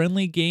Coast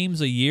friendly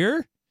games a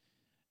year.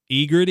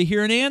 Eager to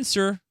hear an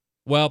answer.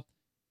 Well,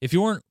 if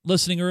you weren't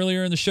listening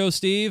earlier in the show,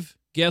 Steve,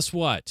 guess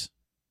what?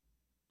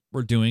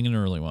 We're doing an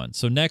early one.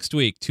 So next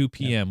week, 2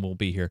 p.m., we'll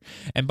be here.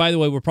 And by the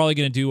way, we're probably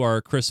going to do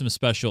our Christmas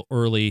special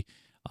early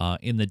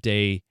in the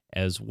day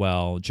as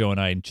well. Joe and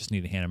I just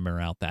need to hammer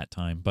out that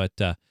time. But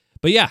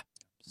yeah,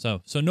 so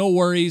no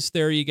worries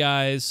there, you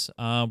guys.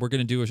 We're going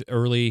to do an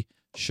early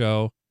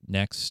show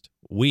next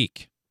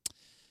week.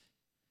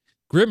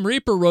 Grim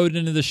Reaper wrote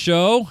into the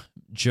show,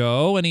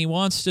 Joe, and he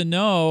wants to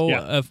know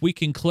if we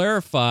can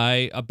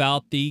clarify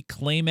about the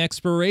claim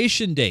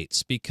expiration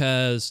dates,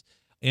 because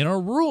in our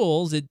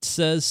rules it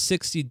says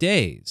 60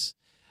 days.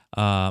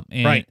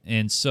 Right.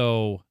 And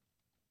so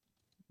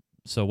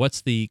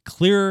what's the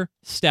clear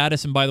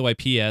status? And by the way,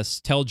 P.S.,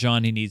 tell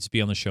John he needs to be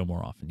on the show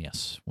more often.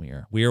 Yes, we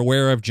are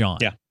aware of John.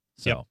 Yeah.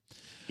 So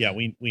yeah,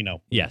 we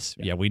know. Yes.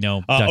 Yeah, we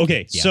know. Ducky.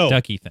 Okay, so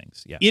Ducky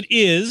things. Yeah. It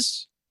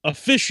is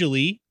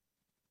officially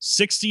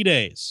 60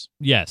 days.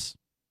 Yes.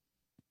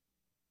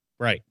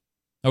 Right.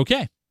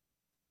 Okay.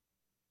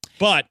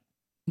 But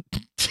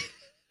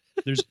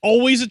there's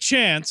always a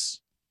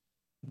chance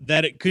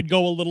that it could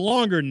go a little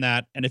longer than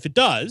that. And if it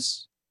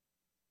does,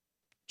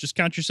 just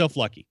count yourself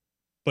lucky.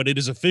 But it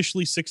is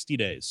officially 60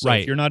 days. So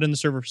right. If you're not in the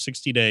server for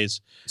 60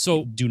 days,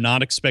 so do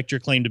not expect your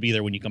claim to be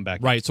there when you come back.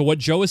 Right. So what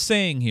Joe is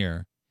saying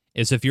here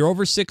is if you're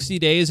over 60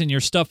 days and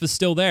your stuff is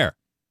still there,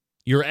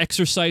 you're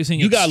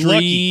exercising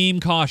extreme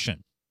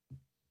caution.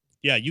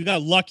 Yeah, you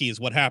got lucky is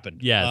what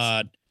happened.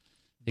 Yes.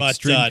 But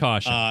extreme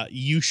caution.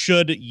 You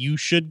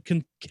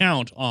should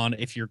count on,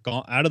 if you're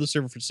gone out of the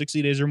server for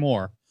 60 days or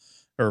more,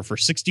 or for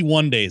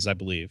 61 days, I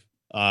believe.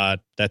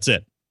 That's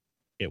it.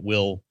 It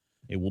will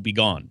be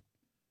gone.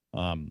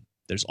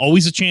 There's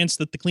always a chance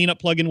that the cleanup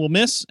plugin will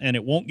miss and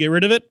it won't get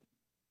rid of it.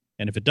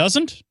 And if it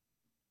doesn't,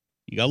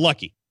 you got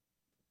lucky.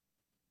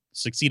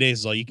 60 days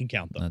is all you can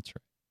count, though. That's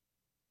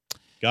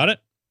right. Got it?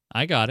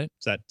 I got it.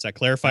 Does that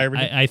clarify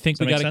everything? I think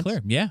we got it clear.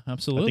 Yeah,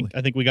 absolutely.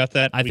 I think we got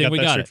that. I think we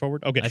got it.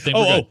 Straightforward. Okay. I think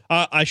we're good.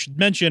 I should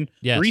mention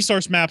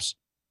resource maps.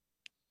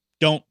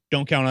 Don't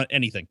count on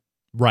anything.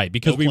 Right,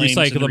 because we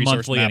recycle them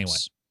monthly anyway.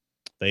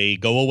 They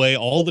go away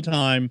all the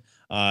time.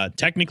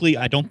 Technically,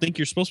 I don't think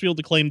you're supposed to be able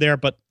to claim there,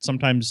 but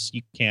sometimes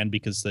you can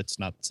because that's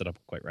not set up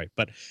quite right.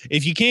 But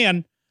if you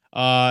can,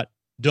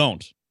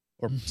 don't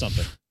or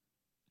something.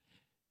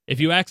 If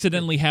you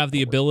accidentally have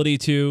the ability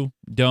to,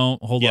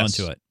 don't hold on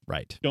to it.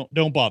 Right.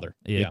 Don't bother.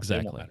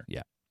 Exactly.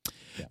 Yeah.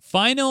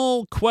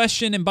 Final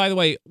question. And by the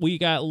way, we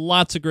got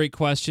lots of great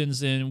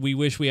questions, and we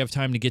wish we have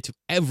time to get to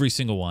every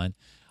single one.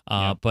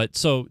 But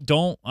so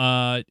don't.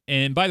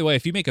 And by the way,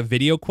 if you make a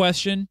video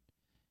question,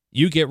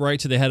 you get right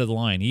to the head of the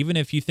line. Even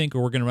if you think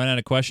we're going to run out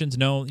of questions,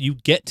 no, you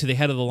get to the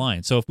head of the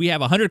line. So if we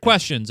have 100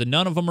 questions and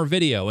none of them are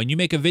video, and you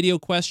make a video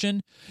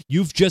question,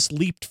 you've just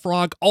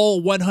leapfrog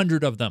all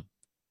 100 of them.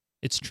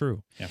 It's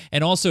true. Yeah.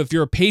 And also, if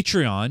you're a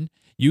Patreon,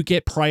 you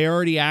get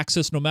priority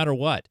access no matter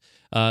what.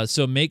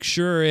 So make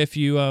sure if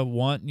you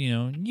want,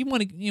 we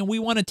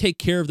want to take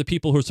care of the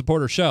people who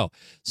support our show.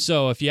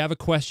 So if you have a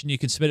question, you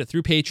can submit it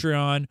through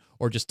Patreon,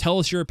 or just tell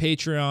us you're a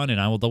Patreon, and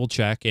I will double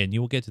check, and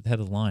you will get to the head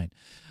of the line.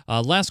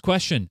 Last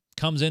question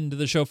comes into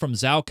the show from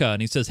Zauka,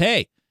 and he says,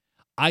 "Hey,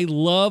 I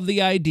love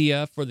the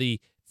idea for the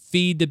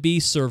Feed the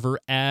Beast server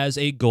as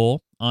a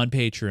goal on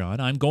Patreon.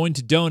 I'm going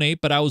to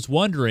donate, but I was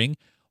wondering,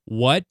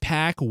 what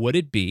pack would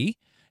it be?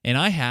 And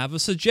I have a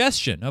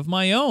suggestion of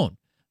my own.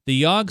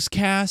 The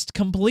Yogscast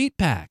Complete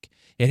Pack.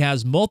 It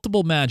has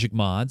multiple magic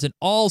mods and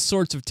all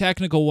sorts of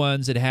technical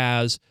ones. It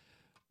has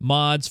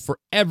mods for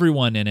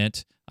everyone in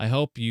it. I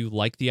hope you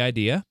like the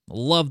idea.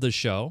 Love the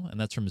show." And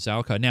that's from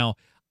Zauka. Now,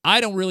 I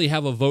don't really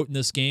have a vote in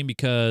this game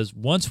because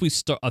once we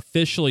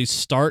officially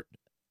start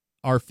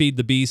our Feed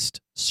the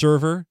Beast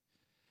server,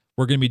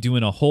 we're going to be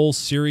doing a whole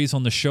series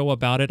on the show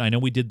about it. I know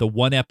we did the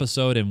one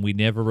episode and we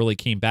never really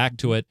came back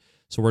to it.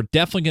 So we're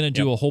definitely going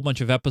to do a whole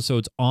bunch of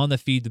episodes on the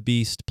Feed the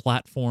Beast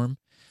platform.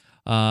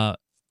 But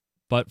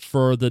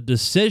for the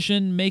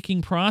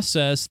decision-making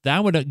process,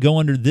 that would go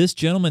under this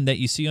gentleman that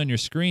you see on your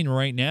screen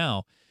right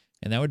now,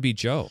 and that would be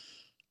Joe.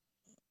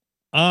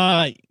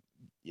 And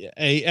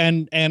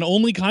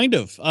only kind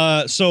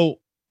of. So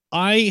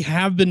I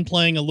have been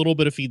playing a little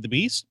bit of Feed the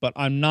Beast, but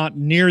I'm not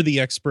near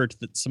the expert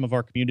that some of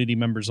our community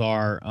members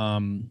are.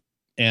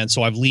 And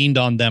so I've leaned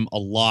on them a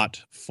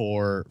lot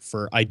for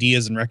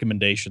ideas and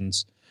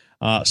recommendations.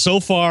 So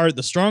far,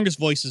 the strongest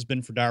voice has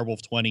been for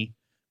Direwolf 20,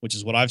 which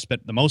is what I've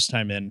spent the most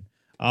time in.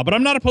 But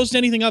I'm not opposed to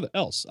anything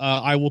else.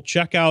 I will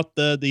check out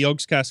the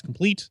Yogscast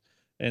Complete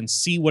and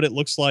see what it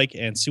looks like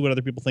and see what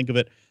other people think of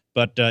it.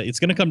 But it's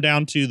going to come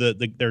down to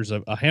there's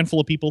a handful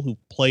of people who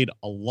played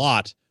a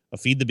lot of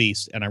Feed the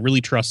Beast, and I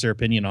really trust their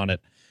opinion on it.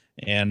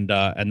 And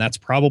that's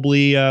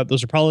probably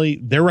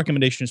their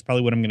recommendation is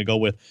probably what I'm going to go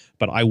with.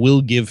 But I will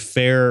give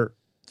fair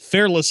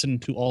listen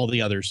to all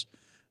the others,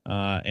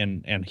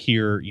 and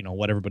hear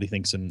what everybody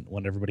thinks and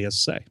what everybody has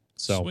to say.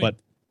 So, Sweet.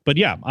 but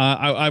yeah,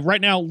 I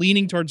right now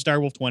leaning towards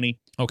Direwolf 20.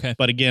 Okay.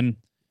 But again,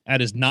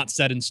 that is not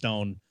set in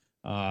stone.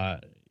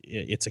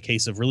 It's a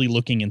case of really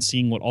looking and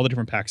seeing what all the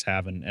different packs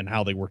have and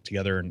how they work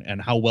together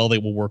and how well they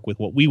will work with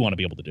what we want to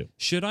be able to do.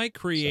 Should I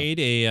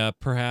create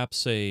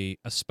perhaps a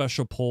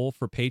special poll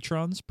for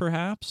patrons?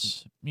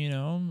 Perhaps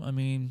I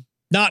mean,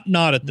 not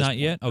at this not point.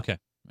 Yet. Okay.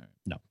 All right.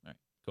 No. All right.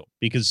 Cool.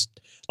 Because,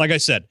 like I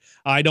said,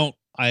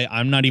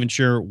 I'm not even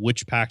sure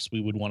which packs we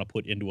would want to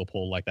put into a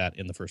poll like that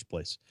in the first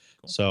place.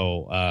 Cool.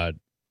 So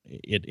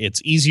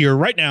it's easier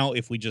right now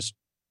if we just,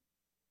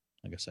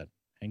 like I said,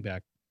 hang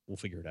back. We'll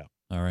figure it out.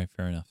 All right.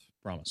 Fair enough.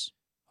 Promise.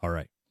 All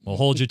right. We'll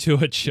hold you to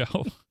it,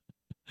 Joe.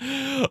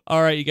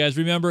 All right, you guys,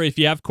 remember, if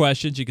you have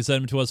questions, you can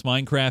send them to us,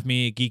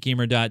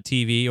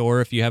 minecraftme@geekgamer.tv,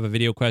 or if you have a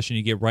video question,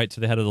 you get right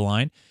to the head of the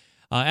line.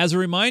 As a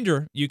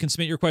reminder, you can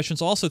submit your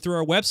questions also through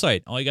our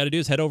website. All you got to do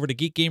is head over to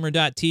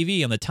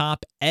geekgamer.tv. On the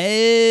top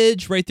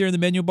edge, right there in the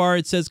menu bar,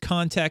 it says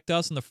Contact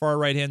Us on the far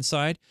right-hand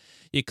side.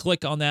 You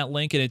click on that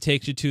link, and it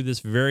takes you to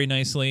this very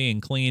nicely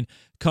and clean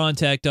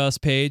Contact Us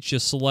page.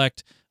 Just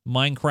select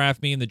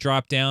Minecraft Me in the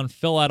drop-down,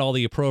 fill out all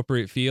the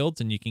appropriate fields,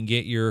 and you can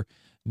get your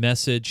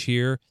message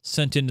here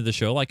sent into the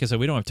show. Like I said,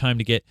 we don't have time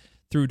to get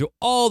through to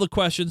all the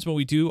questions, but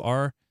we do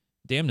our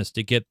damnedest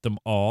to get them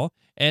all.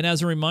 And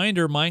as a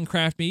reminder,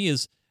 Minecraft Me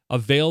is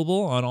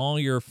available on all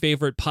your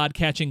favorite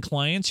podcatching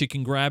clients. You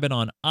can grab it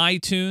on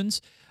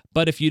iTunes.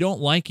 But if you don't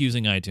like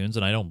using iTunes,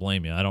 and I don't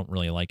blame you, I don't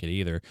really like it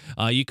either,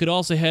 you could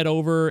also head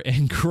over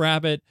and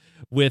grab it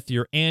with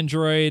your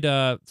Android.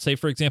 Say,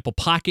 for example,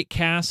 Pocket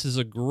Cast is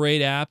a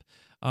great app.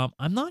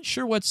 I'm not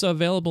sure what's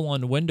available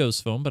on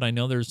Windows Phone, but I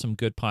know there's some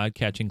good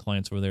podcatching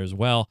clients over there as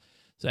well.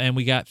 And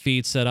we got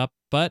feeds set up,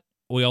 but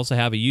we also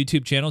have a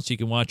YouTube channel so you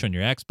can watch on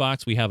your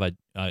Xbox. We have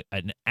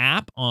an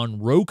app on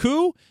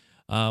Roku.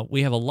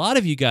 We have a lot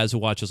of you guys who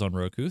watch us on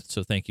Roku,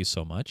 so thank you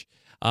so much.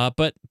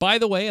 But by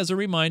the way, as a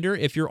reminder,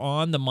 if you're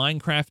on the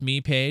Minecraft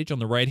Me page on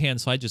the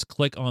right-hand side, just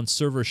click on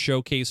Server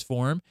Showcase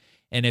Form.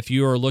 And if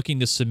you are looking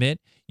to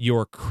submit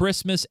your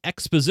Christmas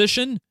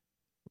exposition,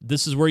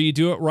 this is where you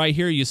do it right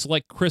here. You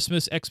select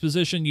Christmas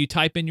exposition, you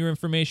type in your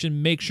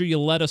information, make sure you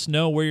let us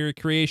know where your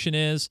creation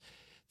is,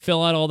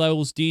 fill out all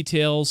those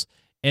details,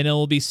 and it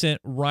will be sent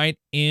right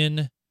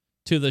in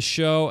to the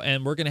show.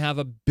 And we're going to have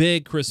a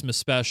big Christmas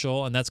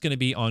special, and that's going to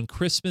be on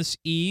Christmas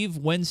Eve,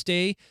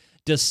 Wednesday,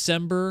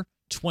 December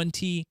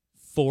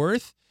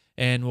 24th.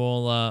 And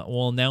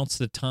we'll announce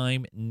the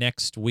time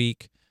next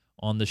week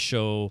on the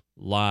show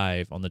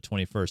live on the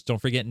 21st.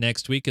 Don't forget,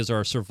 next week is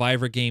our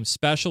Survivor Game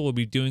special. We'll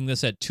be doing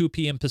this at 2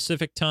 p.m.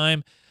 Pacific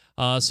time,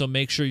 so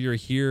make sure you're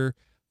here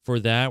for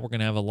that. We're going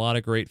to have a lot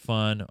of great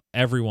fun.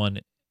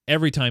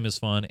 Every time is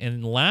fun.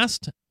 And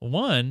last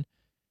one,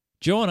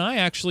 Joe and I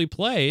actually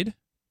played.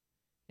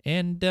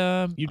 And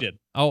you did.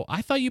 Oh,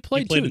 I thought you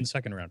played, you played too. in the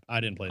second round. I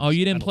didn't play. Oh,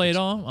 you didn't play at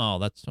all? Oh,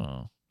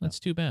 that's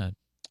too bad.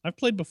 I've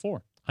played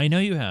before. I know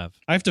you have.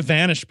 I have to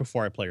vanish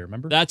before I play.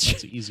 Remember?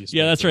 That's the easiest.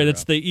 Yeah, that's right.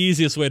 That's the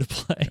easiest way to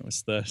play. It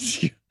was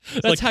that's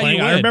like how you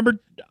win. I remember.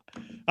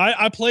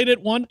 I played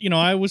it one.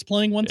 I was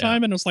playing one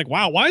time, and it was like,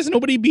 wow, why is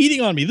nobody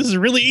beating on me? This is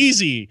really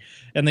easy.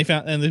 And they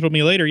told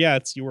me later, yeah,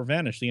 you were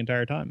vanished the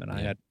entire time, and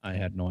I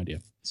had no idea.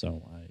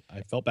 So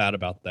I felt bad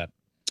about that,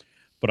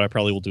 but I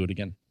probably will do it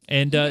again.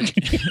 And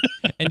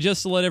and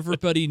just to let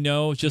everybody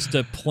know, just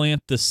to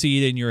plant the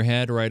seed in your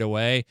head right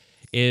away,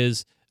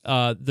 is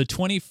the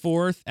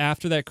 24th,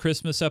 after that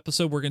Christmas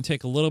episode, we're going to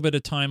take a little bit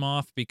of time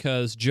off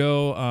because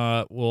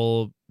Joe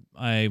will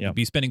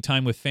be spending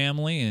time with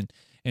family,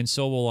 and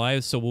so will I.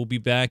 So we'll be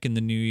back in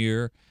the new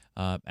year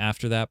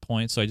after that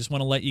point. So I just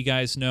want to let you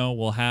guys know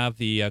we'll have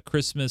the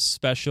Christmas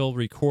special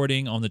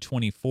recording on the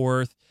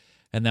 24th,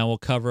 and that will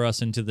cover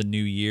us into the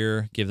new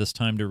year, give us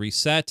time to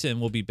reset, and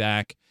we'll be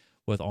back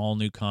with all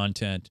new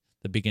content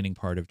the beginning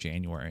part of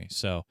January.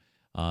 So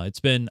it's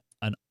been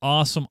an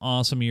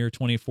awesome year,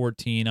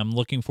 2014. I'm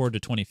looking forward to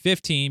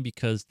 2015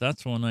 because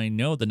that's when I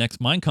know the next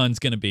Minecon is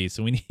going to be.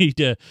 So we need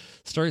to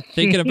start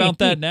thinking about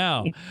that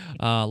now.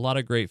 A lot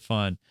of great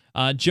fun.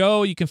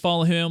 Joe, you can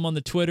follow him on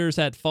the Twitters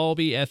at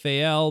Falbey,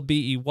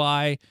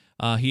 Falbey.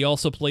 He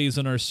also plays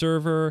on our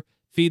server,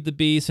 Feed the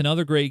Beast, and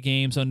other great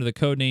games under the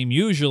codename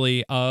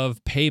usually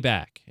of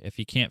Payback. If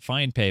you can't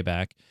find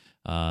Payback,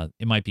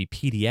 it might be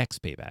PDX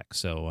Payback.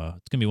 So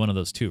it's going to be one of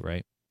those two,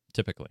 right?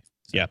 Typically.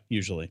 So, yeah,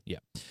 usually. Yeah.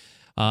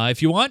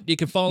 If you want, you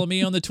can follow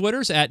me on the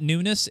Twitters at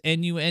Nunes,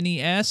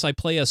 Nunes. I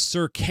play as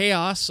Sir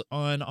Chaos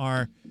on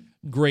our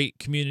great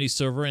community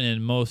server and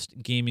in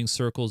most gaming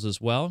circles as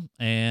well.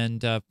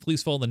 And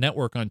please follow the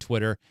network on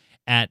Twitter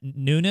at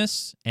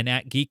Nunes and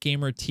at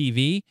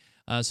GeekGamerTV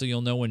so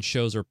you'll know when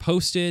shows are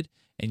posted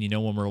and you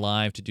know when we're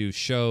live to do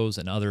shows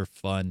and other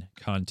fun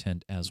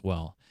content as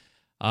well.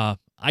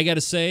 I got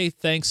to say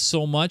thanks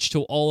so much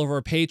to all of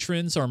our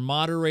patrons, our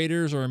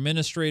moderators, our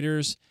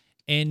administrators,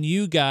 and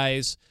you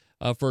guys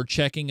for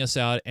checking us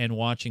out and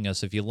watching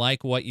us. If you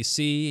like what you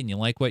see and you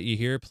like what you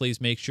hear, please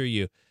make sure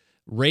you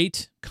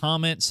rate,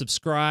 comment,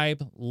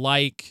 subscribe,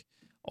 like,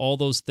 all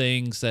those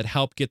things that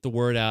help get the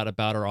word out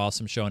about our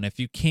awesome show. And if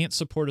you can't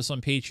support us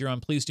on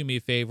Patreon, please do me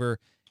a favor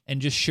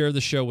and just share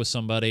the show with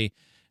somebody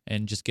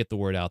and just get the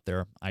word out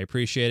there. I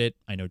appreciate it.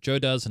 I know Joe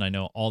does, and I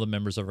know all the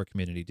members of our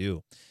community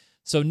do.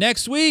 So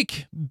next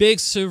week,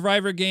 big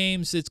Survivor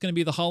Games. It's going to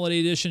be the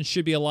holiday edition.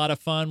 Should be a lot of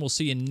fun. We'll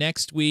see you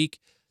next week,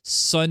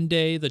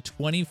 Sunday the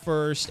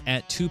 21st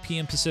at 2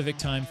 p.m. Pacific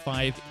Time,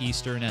 5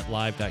 Eastern at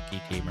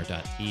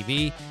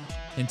live.geekgamer.tv.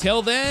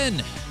 Until then,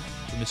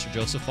 for Mr.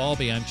 Joseph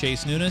Falbey, I'm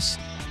Chase Nunes.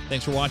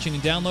 Thanks for watching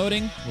and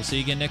downloading. We'll see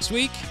you again next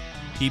week.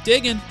 Keep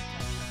digging.